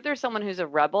see, is if there's someone who's a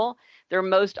rebel, they're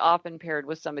most often paired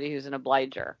with somebody who's an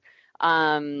obliger.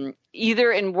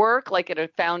 Either in work, like at a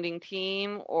founding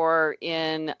team, or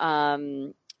in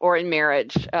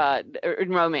marriage, or in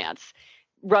romance.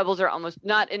 Rebels are almost,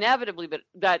 not inevitably, but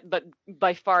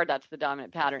by far that's the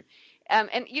dominant pattern. And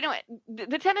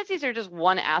the tendencies are just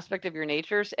one aspect of your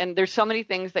natures, and there's so many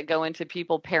things that go into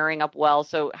people pairing up well.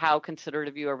 So how considerate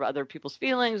of you of other people's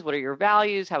feelings? What are your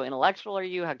values? How intellectual are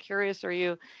you? How curious are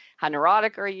you? How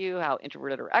neurotic are you? How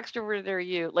introverted or extroverted are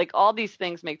you? Like all these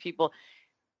things make people,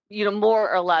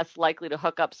 more or less likely to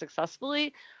hook up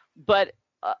successfully. But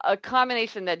a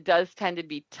combination that does tend to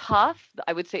be tough,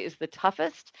 I would say is the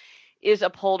toughest, is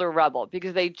a polar rebel,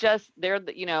 because they're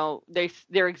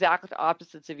exact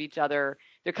opposites of each other.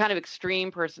 They're kind of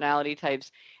extreme personality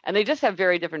types, and they just have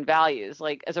very different values.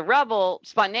 Like as a rebel,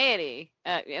 spontaneity,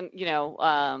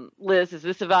 Liz, is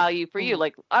this a value for you?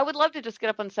 Like, I would love to just get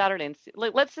up on Saturday and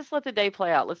let's just let the day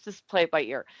play out. Let's just play it by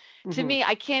ear. To me,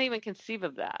 I can't even conceive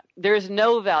of that. There is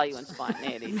no value in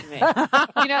spontaneity to me.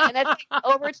 And that's like,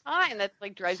 over time, that's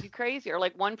like drives you crazy. Or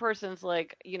like one person's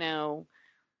like,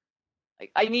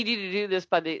 I need you to do this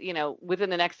by within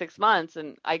the next 6 months,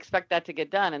 and I expect that to get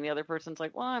done. And the other person's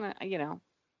like, well,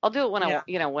 I'll do it when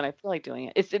when I feel like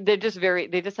doing it. They just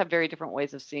have very different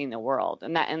ways of seeing the world,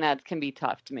 and that can be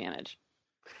tough to manage.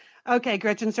 Okay,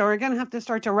 Gretchen, so we're going to have to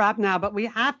start to wrap now, but we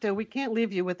can't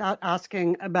leave you without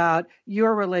asking about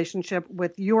your relationship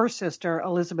with your sister,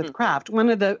 Elizabeth Kraft. One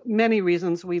of the many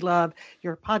reasons we love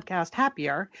your podcast,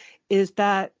 Happier, is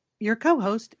that your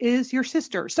co-host is your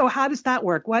sister. So how does that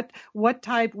work? What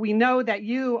type? We know that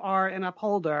you are an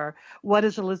upholder. What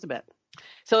is Elizabeth?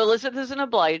 So Elizabeth is an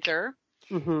obliger.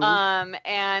 Mm-hmm.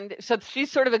 And so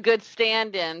she's sort of a good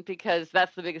stand-in because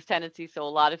that's the biggest tendency. So a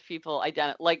lot of people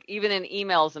like even in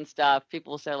emails and stuff,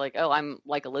 people will say like, "Oh, I'm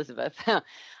like Elizabeth." But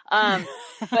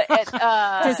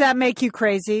does that make you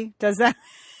crazy? Does that?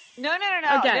 No,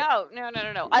 Okay.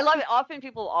 no. I love it. Often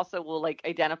people also will like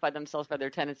identify themselves by their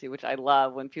tendency, which I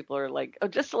love when people are like, "Oh,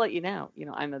 just to let you know,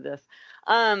 I'm a this."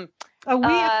 We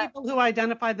have people who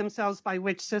identify themselves by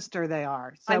which sister they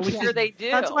are. So I'm sure they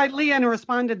do. That's why Leanne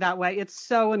responded that way. It's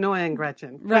so annoying,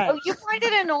 Gretchen. Right. Oh, you find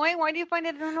it annoying? Why do you find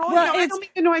it annoying? Well, I don't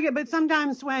mean annoying it, but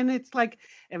sometimes when it's like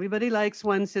everybody likes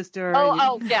one sister.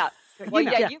 Yeah. Well,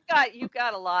 you've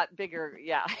got a lot bigger.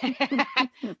 Yeah.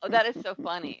 Oh, that is so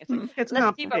funny. It's like,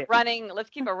 let's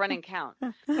keep a running count.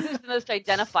 Who's the most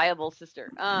identifiable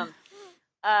sister?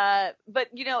 But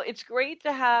it's great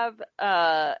to have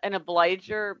an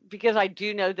obliger because I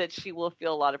do know that she will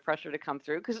feel a lot of pressure to come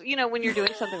through because when you're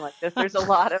doing something like this, there's a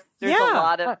lot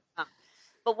of.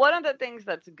 But one of the things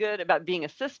that's good about being a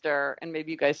sister, and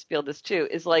maybe you guys feel this too,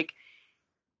 is like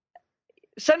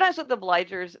sometimes with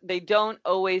obligers, they don't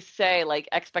always say like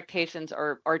expectations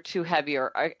are too heavy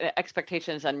or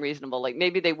expectations unreasonable. Like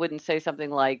maybe they wouldn't say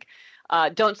something like,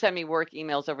 don't send me work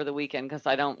emails over the weekend because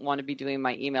I don't want to be doing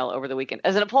my email over the weekend.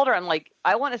 As an upholder, I'm like,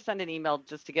 I want to send an email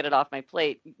just to get it off my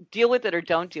plate. Deal with it or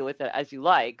don't deal with it as you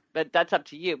like, but that's up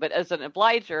to you. But as an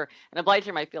obliger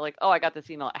might feel like, oh, I got this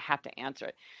email, I have to answer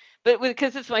it. But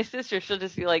because it's my sister, she'll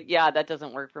just be like, yeah, that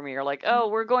doesn't work for me. Or like, oh,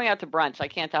 we're going out to brunch. I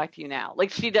can't talk to you now.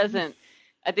 Like she doesn't.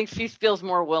 I think she feels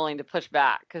more willing to push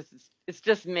back because it's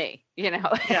just me, Yeah.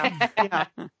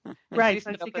 Right. She's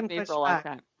been So up she with can me push for a long back.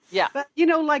 time. Yeah. But,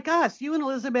 like us, you and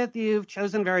Elizabeth, you've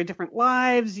chosen very different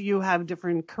lives. You have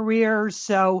different careers.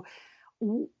 So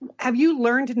have you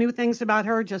learned new things about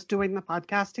her just doing the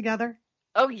podcast together?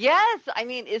 Oh, yes. I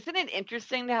mean, isn't it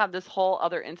interesting to have this whole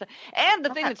other insight? And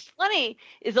the thing that's funny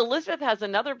is Elizabeth has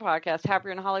another podcast,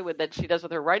 Happier in Hollywood, that she does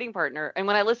with her writing partner. And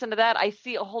when I listen to that, I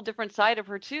see a whole different side of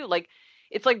her, too. Like,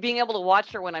 it's like being able to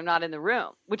watch her when I'm not in the room,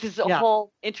 which is a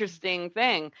whole interesting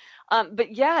thing.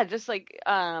 But yeah, just like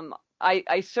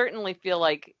I certainly feel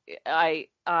like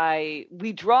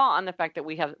we draw on the fact that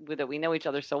we know each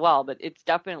other so well, but it's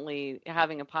definitely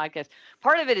having a podcast.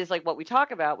 Part of it is like what we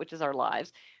talk about, which is our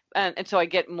lives. And so I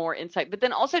get more insight, but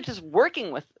then also just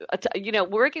working with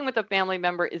a family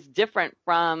member is different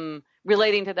from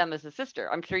relating to them as a sister.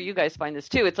 I'm sure you guys find this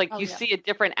too. It's like see a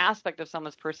different aspect of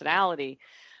someone's personality.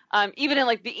 Even in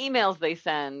like the emails they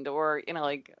send or,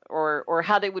 or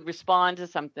how they would respond to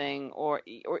something or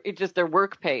it just their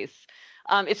work pace.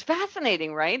 It's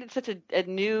fascinating, right? It's such a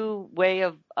new way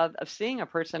of seeing a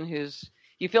person who's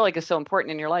you feel like is so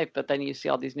important in your life, but then you see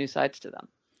all these new sides to them.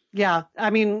 Yeah.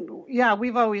 I mean,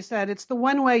 we've always said it's the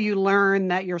one way you learn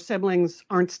that your siblings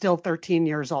aren't still 13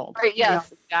 years old. Right,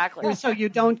 yes, exactly. So you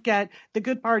don't get, the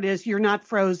good part is you're not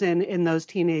frozen in those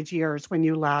teenage years when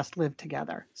you last lived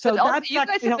together. So that's you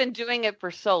guys have been doing it for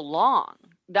so long.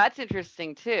 That's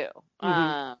interesting too.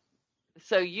 Mm-hmm.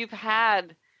 So you've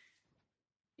had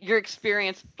your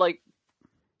experience like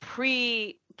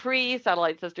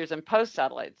pre-Satellite Sisters and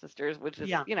post-Satellite Sisters, which is,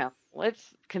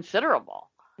 it's considerable.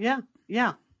 Yeah.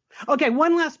 Okay,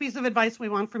 one last piece of advice we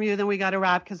want from you, then we got to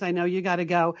wrap because I know you got to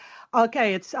go.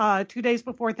 Okay, it's 2 days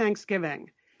before Thanksgiving.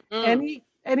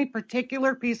 Any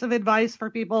particular piece of advice for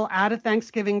people at a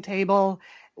Thanksgiving table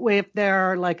if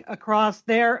they're like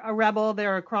they're a rebel,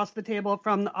 they're across the table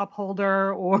from the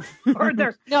upholder or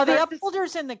they're... No, the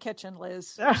upholder's in the kitchen,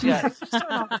 Liz. Yes.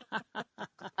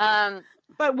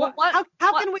 But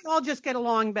how can we all just get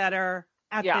along better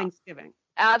at Thanksgiving?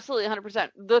 Absolutely, 100%.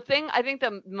 The thing, I think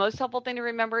the most helpful thing to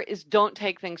remember is don't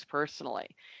take things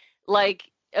personally. Like,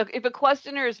 if a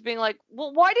questioner is being like,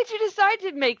 well, why did you decide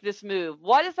to make this move?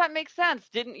 Why does that make sense?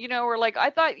 Didn't, or like,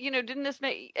 I thought, didn't this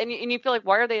make, and you feel like,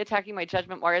 why are they attacking my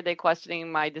judgment? Why are they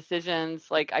questioning my decisions?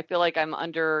 Like, I feel like I'm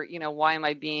under, why am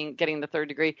I getting the third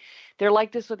degree? They're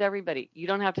like this with everybody. You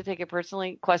don't have to take it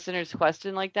personally. Questioners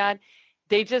question like that.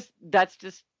 That's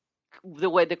just the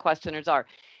way the questioners are.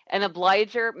 an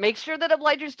obliger, make sure that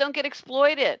obligers don't get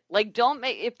exploited. Like,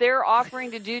 if they're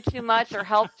offering to do too much or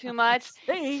help too much,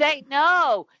 say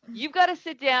no. You've got to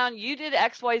sit down. You did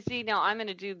XYZ. Now I'm going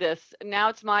to do this. Now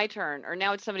it's my turn, or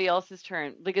now it's somebody else's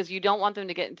turn, because you don't want them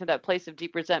to get into that place of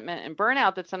deep resentment and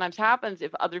burnout that sometimes happens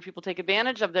if other people take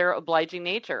advantage of their obliging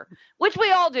nature, which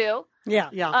we all do. Yeah.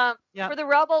 For the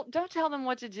rebel, don't tell them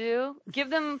what to do. Give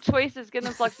them choices. Give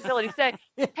them flexibility. Say,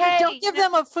 hey, don't give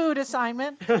them a food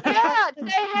assignment. Yeah, say,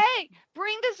 hey,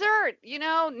 bring dessert.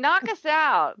 Knock us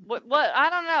out. What? I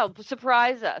don't know.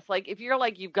 Surprise us. Like, if you're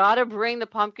like, you've got to bring the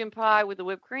pumpkin pie with the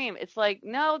whipped cream. It's like,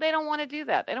 no, they don't want to do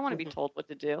that. They don't want to be told what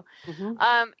to do.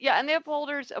 And the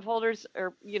upholders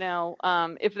are,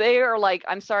 if they are like,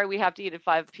 I'm sorry, we have to eat at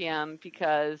 5 p.m.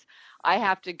 because I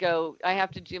have to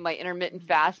do my intermittent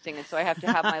fasting, and so I have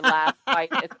to have my last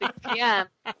bite at 6 p.m.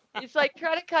 It's like,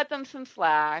 try to cut them some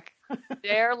slack.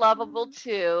 They're lovable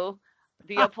too,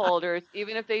 the upholders,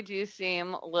 even if they do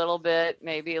seem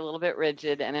maybe a little bit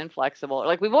rigid and inflexible.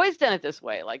 Like, we've always done it this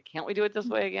way. Like, can't we do it this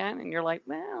way again? And you're like,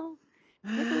 well.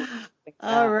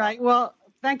 All right. Well,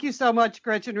 thank you so much,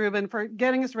 Gretchen Rubin, for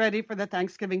getting us ready for the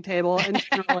Thanksgiving table and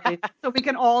so we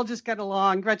can all just get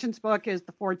along. Gretchen's book is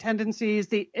The 4 Tendencies,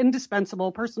 the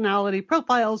indispensable personality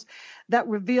profiles that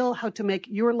reveal how to make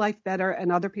your life better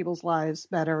and other people's lives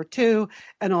better too.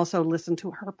 And also listen to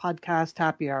her podcast,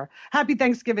 Happier. Happy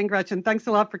Thanksgiving, Gretchen. Thanks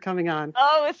a lot for coming on.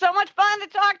 Oh, it's so much fun to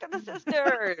talk to the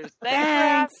sisters.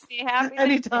 Thanks for having me. Happy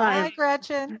Anytime. Bye,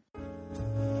 Gretchen.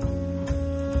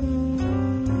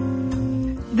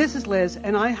 This is Liz,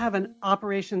 and I have an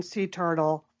Operation Sea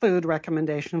Turtle food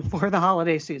recommendation for the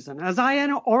holiday season. As I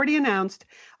had already announced,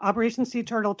 Operation Sea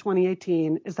Turtle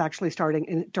 2018 is actually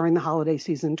starting during the holiday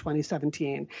season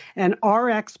 2017. And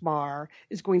RX Bar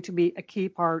is going to be a key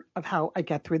part of how I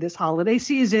get through this holiday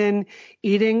season,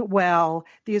 eating well.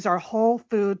 These are whole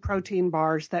food protein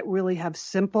bars that really have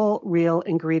simple, real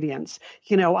ingredients.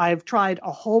 I've tried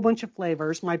a whole bunch of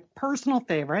flavors. My personal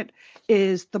favorite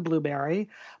is the blueberry,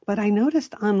 but I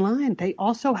noticed online they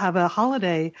also have a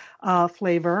holiday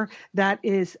flavor that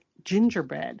is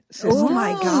gingerbread. Oh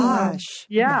my gosh.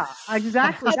 Yeah,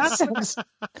 exactly. That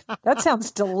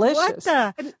sounds delicious. What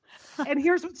the? And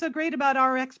here's what's so great about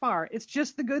RX Bar. It's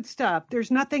just the good stuff. There's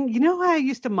nothing, how I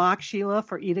used to mock Sheila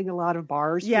for eating a lot of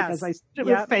bars because I said it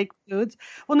was fake foods?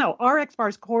 Well, no, RX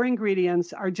Bar's core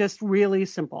ingredients are just really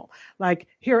simple. Like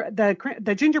here,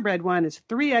 the gingerbread one is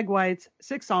 3 egg whites,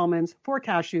 6 almonds, 4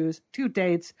 cashews, 2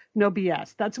 dates, no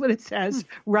BS. That's what it says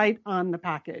right on the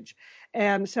package.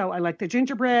 And so I like the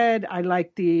gingerbread. I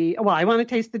want to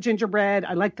taste the gingerbread.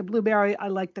 I like the blueberry. I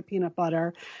like the peanut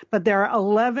butter. But there are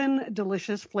 11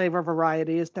 delicious flavor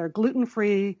varieties. They're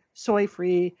gluten-free,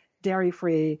 soy-free,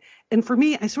 dairy-free. And for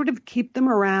me, I sort of keep them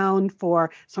around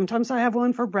sometimes I have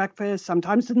one for breakfast,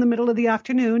 sometimes in the middle of the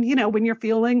afternoon, when you're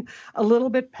feeling a little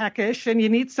bit peckish and you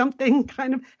need something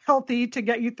kind of healthy to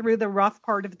get you through the rough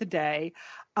part of the day.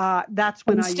 That's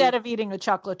when Instead of eating a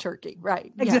chocolate turkey.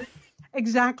 Right.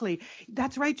 Exactly.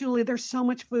 That's right, Julie. There's so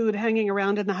much food hanging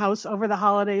around in the house over the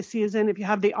holiday season. If you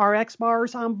have the RX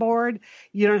bars on board,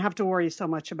 you don't have to worry so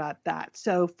much about that.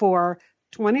 So for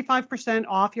 25%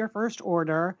 off your first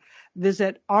order,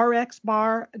 visit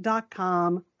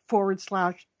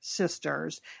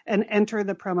rxbar.com/sisters and enter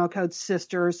the promo code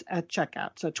sisters at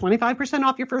checkout. So 25%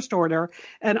 off your first order,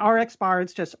 and RX Bar,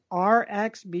 it's just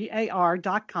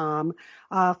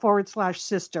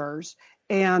rxbar.com/sisters.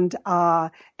 And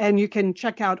you can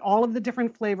check out all of the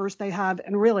different flavors they have.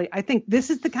 And really, I think this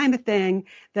is the kind of thing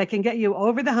that can get you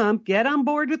over the hump. Get on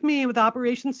board with me with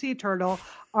Operation Sea Turtle.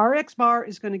 RX Bar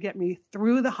is going to get me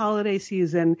through the holiday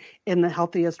season in the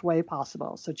healthiest way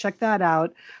possible. So check that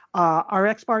out.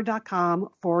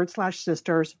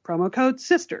 rxbar.com/sisters, promo code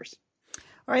sisters.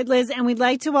 All right, Liz, and we'd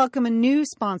like to welcome a new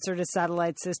sponsor to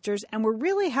Satellite Sisters, and we're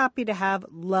really happy to have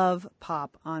Love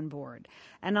Pop on board.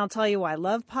 And I'll tell you why.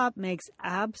 Love Pop makes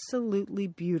absolutely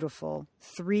beautiful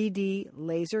 3D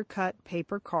laser-cut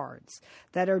paper cards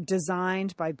that are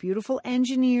designed by beautiful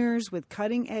engineers with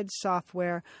cutting-edge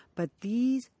software, but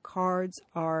these cards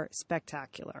are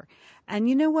spectacular. And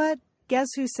you know what? Guess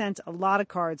who sent a lot of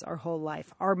cards our whole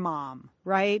life? Our mom,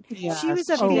 right? Yes. She was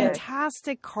a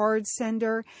fantastic card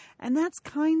sender, and that's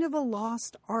kind of a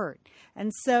lost art.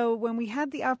 And so when we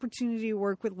had the opportunity to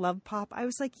work with Love Pop, I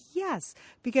was like, yes,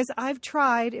 because I've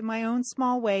tried in my own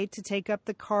small way to take up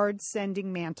the card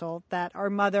sending mantle that our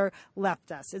mother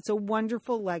left us. It's a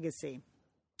wonderful legacy.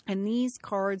 And these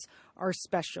cards are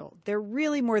special. They're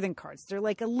really more than cards. They're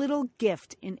like a little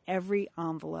gift in every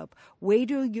envelope. Wait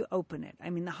till you open it.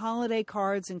 I mean, the holiday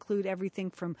cards include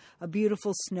everything from a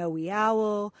beautiful snowy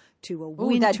owl to a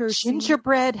winter that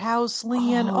gingerbread house,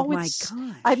 Leanne. Oh my it's,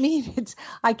 gosh. I mean,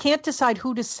 I can't decide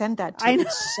who to send that to.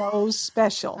 It's so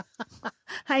special.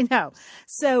 I know.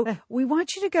 So we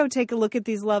want you to go take a look at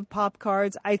these Love Pop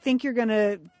cards. I think you're going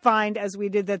to find, as we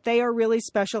did, that they are really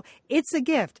special. It's a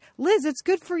gift. Liz, it's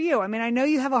good for you. I mean, I know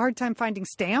you have a hard time finding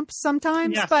stamps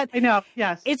sometimes, Yes, but I know.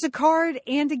 Yes. it's a card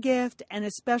and a gift and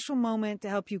a special moment to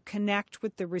help you connect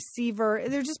with the receiver.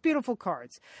 They're just beautiful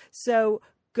cards. So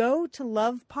go to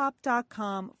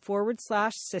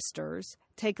lovepop.com/sisters.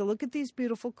 Take a look at these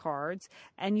beautiful cards,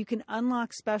 and you can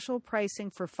unlock special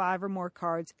pricing for 5 or more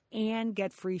cards and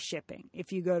get free shipping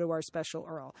if you go to our special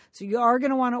URL. So you are going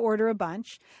to want to order a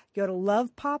bunch. Go to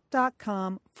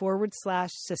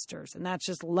lovepop.com/sisters, and that's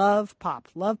just lovepop.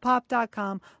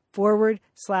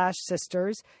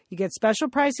 lovepop.com/sisters. You get special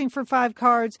pricing for 5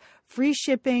 cards, free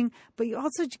shipping, but you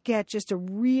also get just a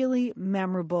really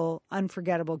memorable,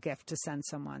 unforgettable gift to send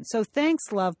someone. So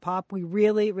thanks, Love Pop. We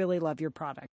really, really love your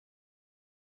product.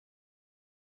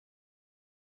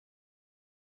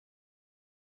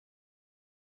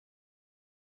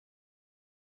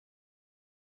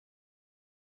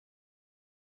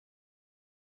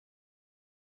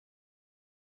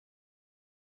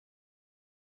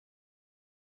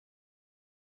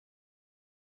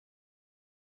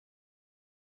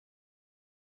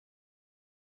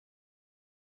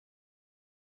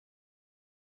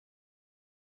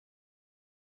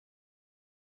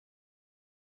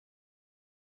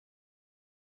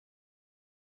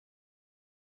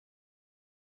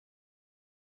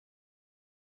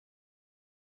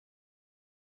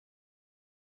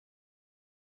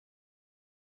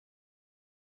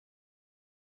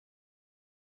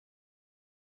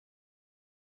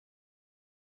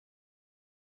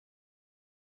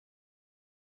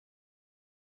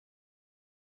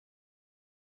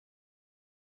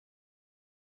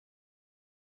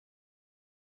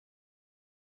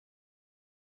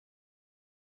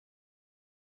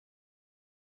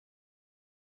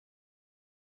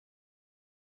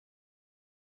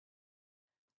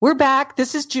 We're back.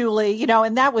 This is Julie,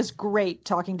 and that was great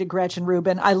talking to Gretchen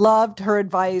Rubin. I loved her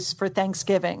advice for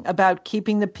Thanksgiving about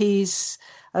keeping the peace,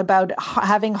 about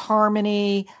having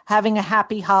harmony, having a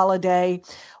happy holiday.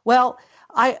 Well,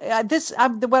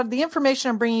 the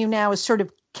information I'm bringing you now is sort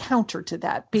of counter to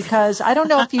that, because I don't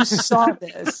know if you saw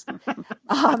this.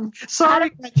 Sorry,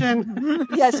 Gretchen.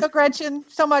 So Gretchen,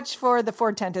 so much for the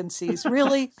 4 tendencies.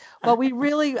 Really, what we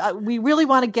really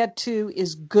want to get to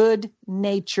is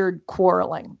good-natured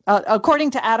quarreling.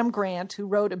 According to Adam Grant, who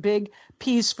wrote a big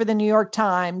piece for the New York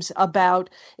Times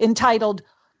entitled,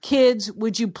 "Kids,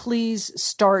 Would You Please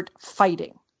Start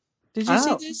Fighting?" Did you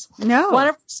see this? No. One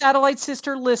of our Satellite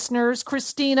Sister listeners,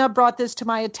 Christina, brought this to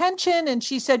my attention, and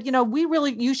she said,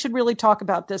 you should really talk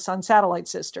about this on Satellite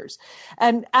Sisters.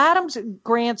 And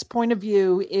Grant's point of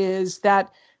view is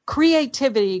that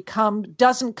creativity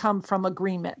doesn't come from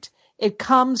agreement. It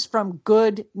comes from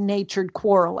good-natured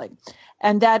quarreling.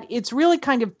 And that it's really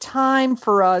kind of time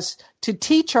for us to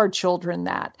teach our children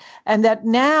that. And that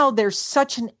now there's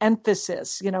such an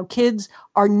emphasis, kids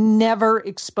are never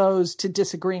exposed to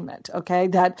disagreement. Okay.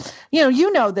 That,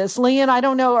 you know this, Leanne, I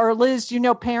don't know, or Liz,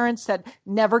 parents that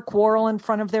never quarrel in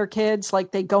front of their kids,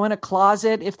 like they go in a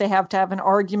closet if they have to have an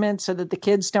argument so that the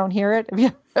kids don't hear it. Have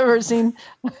you ever seen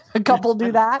a couple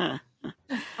do that?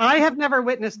 I have never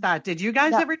witnessed that. Did you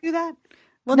guys ever do that?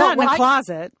 Well, not in a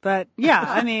closet, but yeah,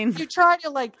 I mean. You try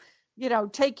to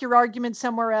take your argument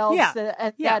somewhere else.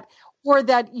 Or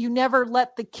that you never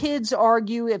let the kids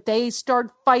argue. If they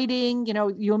start fighting,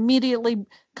 you immediately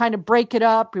kind of break it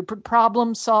up, you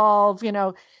problem solve,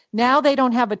 Now they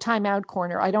don't have a timeout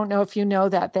corner. I don't know if you know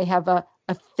that. They have a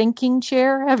thinking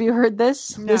chair. Have you heard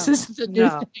this? No. This is the new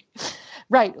thing.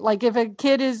 Right. Like if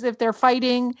they're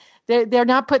fighting, they're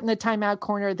not put in the timeout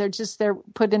corner. They're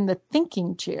put in the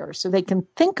thinking chair so they can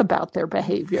think about their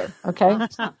behavior. Okay.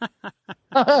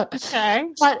 Okay.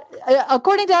 But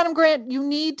according to Adam Grant, you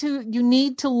need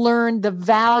to learn the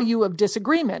value of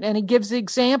disagreement. And he gives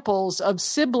examples of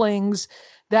siblings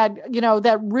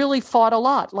that really fought a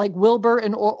lot, like Wilbur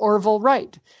and Orville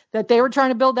Wright, that they were trying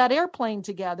to build that airplane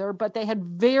together, but they had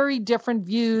very different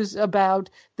views about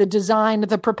the design of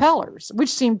the propellers, which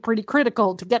seemed pretty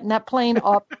critical to getting that plane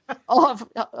off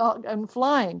and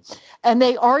flying. And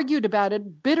they argued about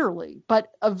it bitterly,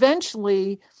 but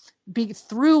eventually,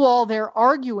 through all their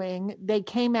arguing, they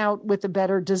came out with a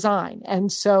better design. And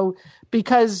so,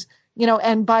 because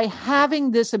and by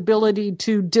having this ability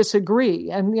to disagree,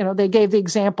 and, they gave the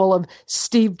example of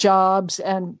Steve Jobs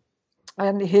and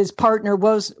his partner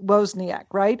Wozniak,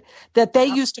 right? That they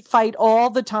used to fight all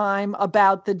the time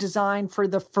about the design for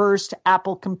the first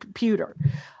Apple computer.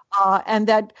 And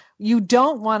that you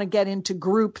don't want to get into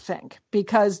groupthink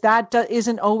because that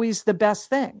isn't always the best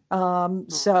thing.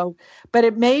 But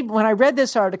when I read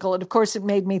this article, it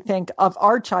made me think of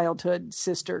our childhood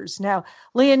sisters. Now,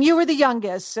 Leanne, you were the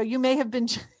youngest, so you may have been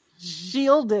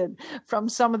shielded from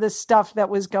some of the stuff that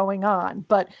was going on.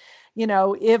 But,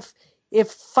 if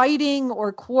fighting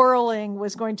or quarreling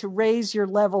was going to raise your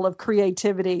level of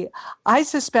creativity, I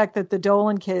suspect that the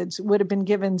Dolan kids would have been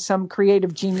given some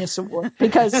creative genius award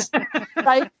because,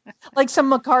 right? Like some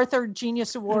MacArthur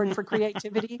Genius Award for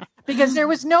creativity, because there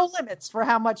was no limits for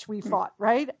how much we fought,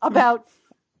 right? About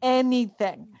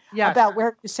anything. Yes. About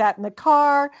where you sat in the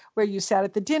car, where you sat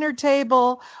at the dinner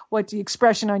table, what the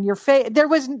expression on your face. There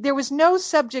was no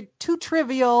subject too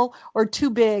trivial or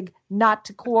too big not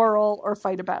to quarrel or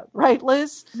fight about, right,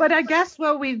 Liz? But I guess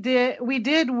what we did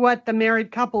what the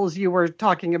married couples you were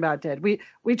talking about did.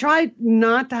 We tried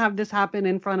not to have this happen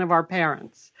in front of our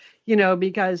parents.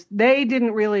 Because they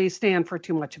didn't really stand for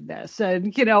too much of this.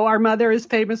 And, our mother is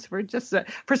famous for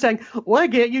for saying, why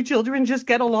can't you children just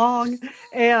get along?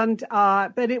 And,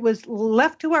 but it was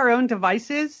left to our own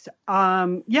devices.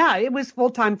 It was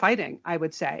full-time fighting, I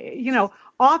would say.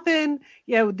 Often,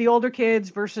 the older kids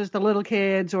versus the little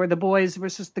kids or the boys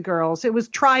versus the girls. It was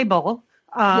tribal.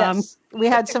 Yes, we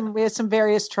had some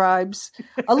various tribes.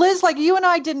 Liz, like you and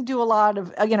I didn't do a lot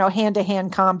of,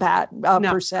 hand-to-hand combat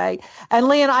per se. And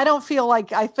Leanne,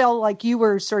 I felt like you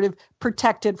were sort of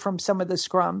protected from some of the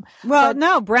scrum. Well,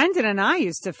 no, Brendan and I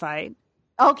used to fight.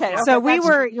 Okay. So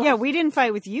we didn't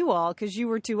fight with you all because you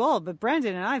were too old, but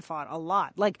Brendan and I fought a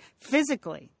lot, like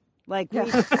physically. Like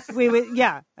we would,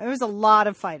 there was a lot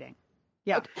of fighting.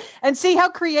 Yeah. And see how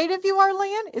creative you are,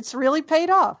 Leanne? It's really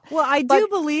paid off. Well, I do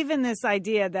believe in this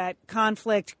idea that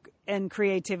conflict and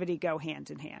creativity go hand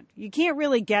in hand. You can't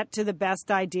really get to the best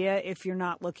idea if you're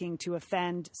not looking to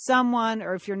offend someone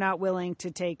or if you're not willing to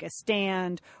take a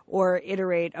stand or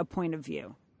iterate a point of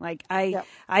view. Like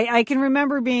I can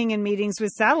remember being in meetings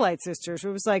with Satellite Sisters where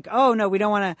it was like, oh no, we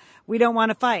don't want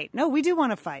to fight. No, we do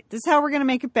want to fight. This is how we're going to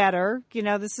make it better.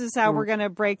 This is how we're going to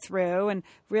break through and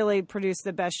really produce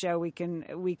the best show we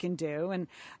can do. And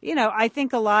I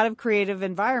think a lot of creative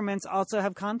environments also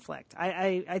have conflict.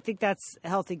 I think that's a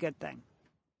healthy, good thing.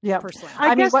 Yeah, personally.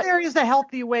 I guess there is a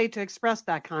healthy way to express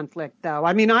that conflict, though.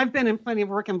 I mean, I've been in plenty of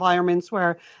work environments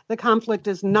where the conflict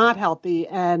is not healthy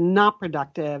and not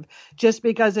productive just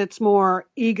because it's more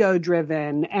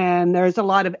ego-driven and there's a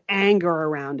lot of anger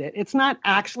around it. It's not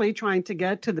actually trying to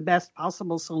get to the best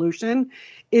possible solution.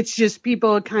 It's just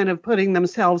people kind of putting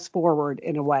themselves forward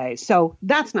in a way. So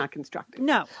that's not constructive.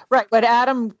 No. Right. What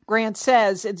Adam Grant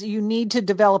says is you need to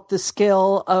develop the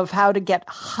skill of how to get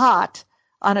hot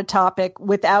on a topic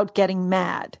without getting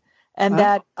mad. And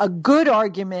that a good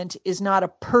argument is not a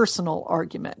personal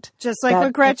argument. Just like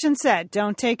what Gretchen said,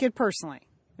 don't take it personally.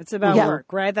 It's about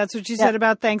work, right? That's what she said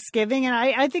about Thanksgiving. And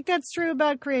I think that's true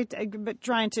about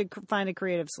trying to find a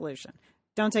creative solution.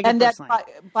 Don't take it personally. And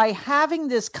that by having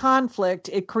this conflict,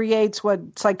 it creates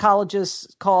what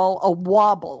psychologists call a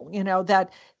wobble,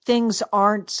 that things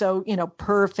aren't so,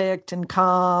 perfect and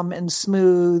calm and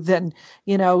smooth. And,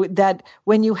 that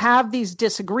when you have these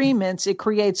disagreements, it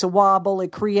creates a wobble,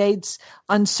 it creates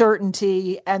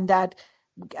uncertainty, and that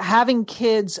having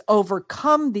kids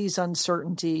overcome these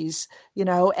uncertainties,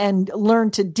 and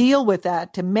learn to deal with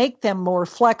that, to make them more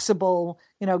flexible,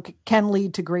 can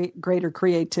lead to greater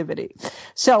creativity.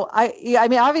 So I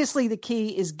mean, obviously the key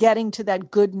is getting to that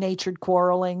good-natured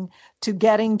quarreling, to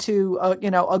getting to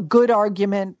a good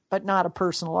argument, but not a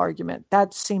personal argument.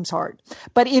 That seems hard.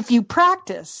 But if you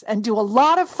practice and do a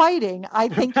lot of fighting, I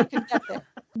think you can get there.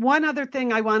 One other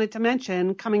thing I wanted to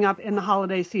mention coming up in the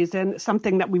holiday season,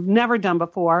 something that we've never done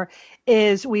before,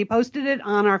 is we posted it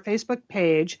on our Facebook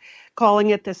page, calling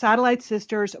it the Satellite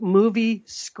Sisters Movie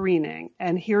Screening.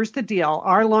 And here's the deal.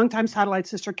 Our longtime Satellite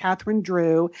sister, Catherine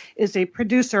Drew, is a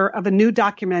producer of a new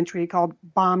documentary called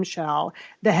Bombshell,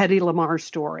 the Hedy Lamarr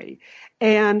story.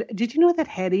 And did you know that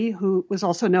Hedy, who was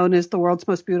also known as the world's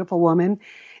most beautiful woman,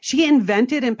 she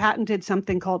invented and patented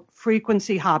something called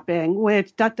frequency hopping,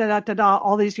 which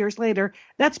all these years later,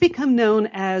 that's become known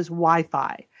as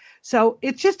Wi-Fi. So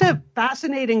it's just a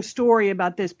fascinating story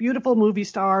about this beautiful movie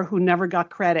star who never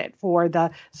got credit for the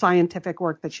scientific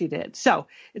work that she did. So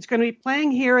it's going to be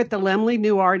playing here at the Laemmle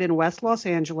New Art in West Los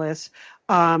Angeles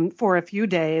for a few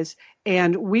days.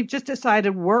 And we've just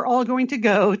decided we're all going to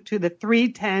go to the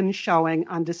 3:10 showing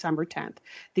on December 10th.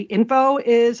 The info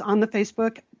is on the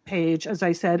Facebook page, as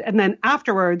I said. And then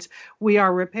afterwards, we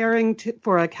are preparing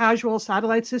for a casual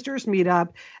Satellite Sisters meetup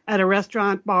at a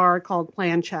restaurant bar called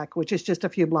Plan Check, which is just a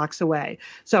few blocks away.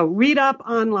 So read up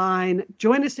online,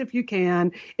 join us if you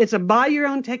can. It's a buy your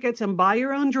own tickets and buy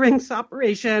your own drinks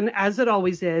operation, as it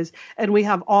always is. And we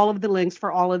have all of the links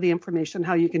for all of the information,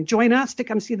 how you can join us to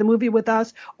come see the movie with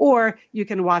us, or you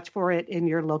can watch for it in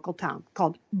your local town,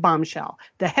 called Bombshell,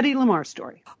 the Hedy Lamarr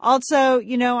story. Also,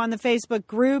 on the Facebook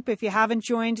group, if you haven't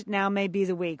joined, now may be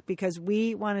the week, because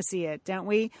we want to see it, don't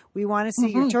we? We want to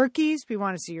see your turkeys. We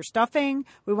want to see your stuffing.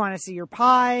 We want to see your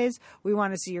pies. We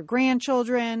want to see your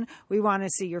grandchildren. We want to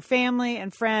see your family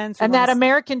and friends. And that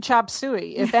American chop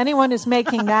suey, if anyone is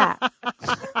making that.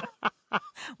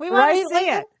 We want to see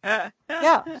it.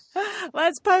 Yeah.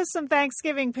 Let's post some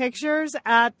Thanksgiving pictures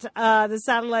at the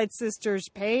Satellite Sisters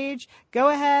page. Go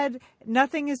ahead.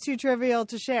 Nothing is too trivial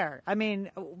to share. I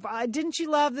mean, didn't you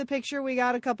love the picture we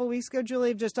got a couple weeks ago,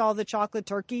 Julie, of just all the chocolate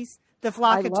turkeys? The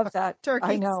flock of love that. turkeys.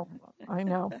 I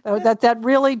know. That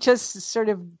really just sort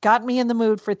of got me in the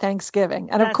mood for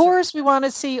Thanksgiving. And of course, we want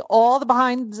to see all the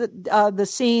behind the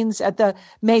scenes at the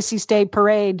Macy's Day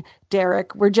Parade,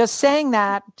 Derek. We're just saying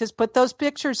that. Just put those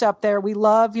pictures up there. We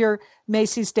love your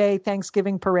Macy's Day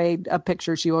Thanksgiving Parade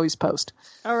pictures you always post.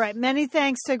 All right. Many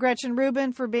thanks to Gretchen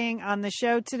Rubin for being on the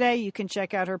show today. You can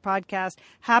check out her podcast,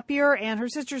 Happier, and her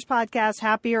sister's podcast,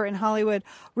 Happier in Hollywood.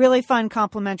 Really fun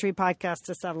complimentary podcast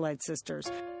to Satellite Sisters.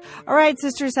 All right,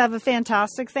 sisters, have a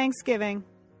fantastic Thanksgiving.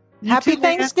 Happy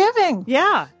Thanksgiving.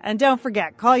 Yeah. And don't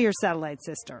forget, call your Satellite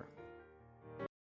Sister.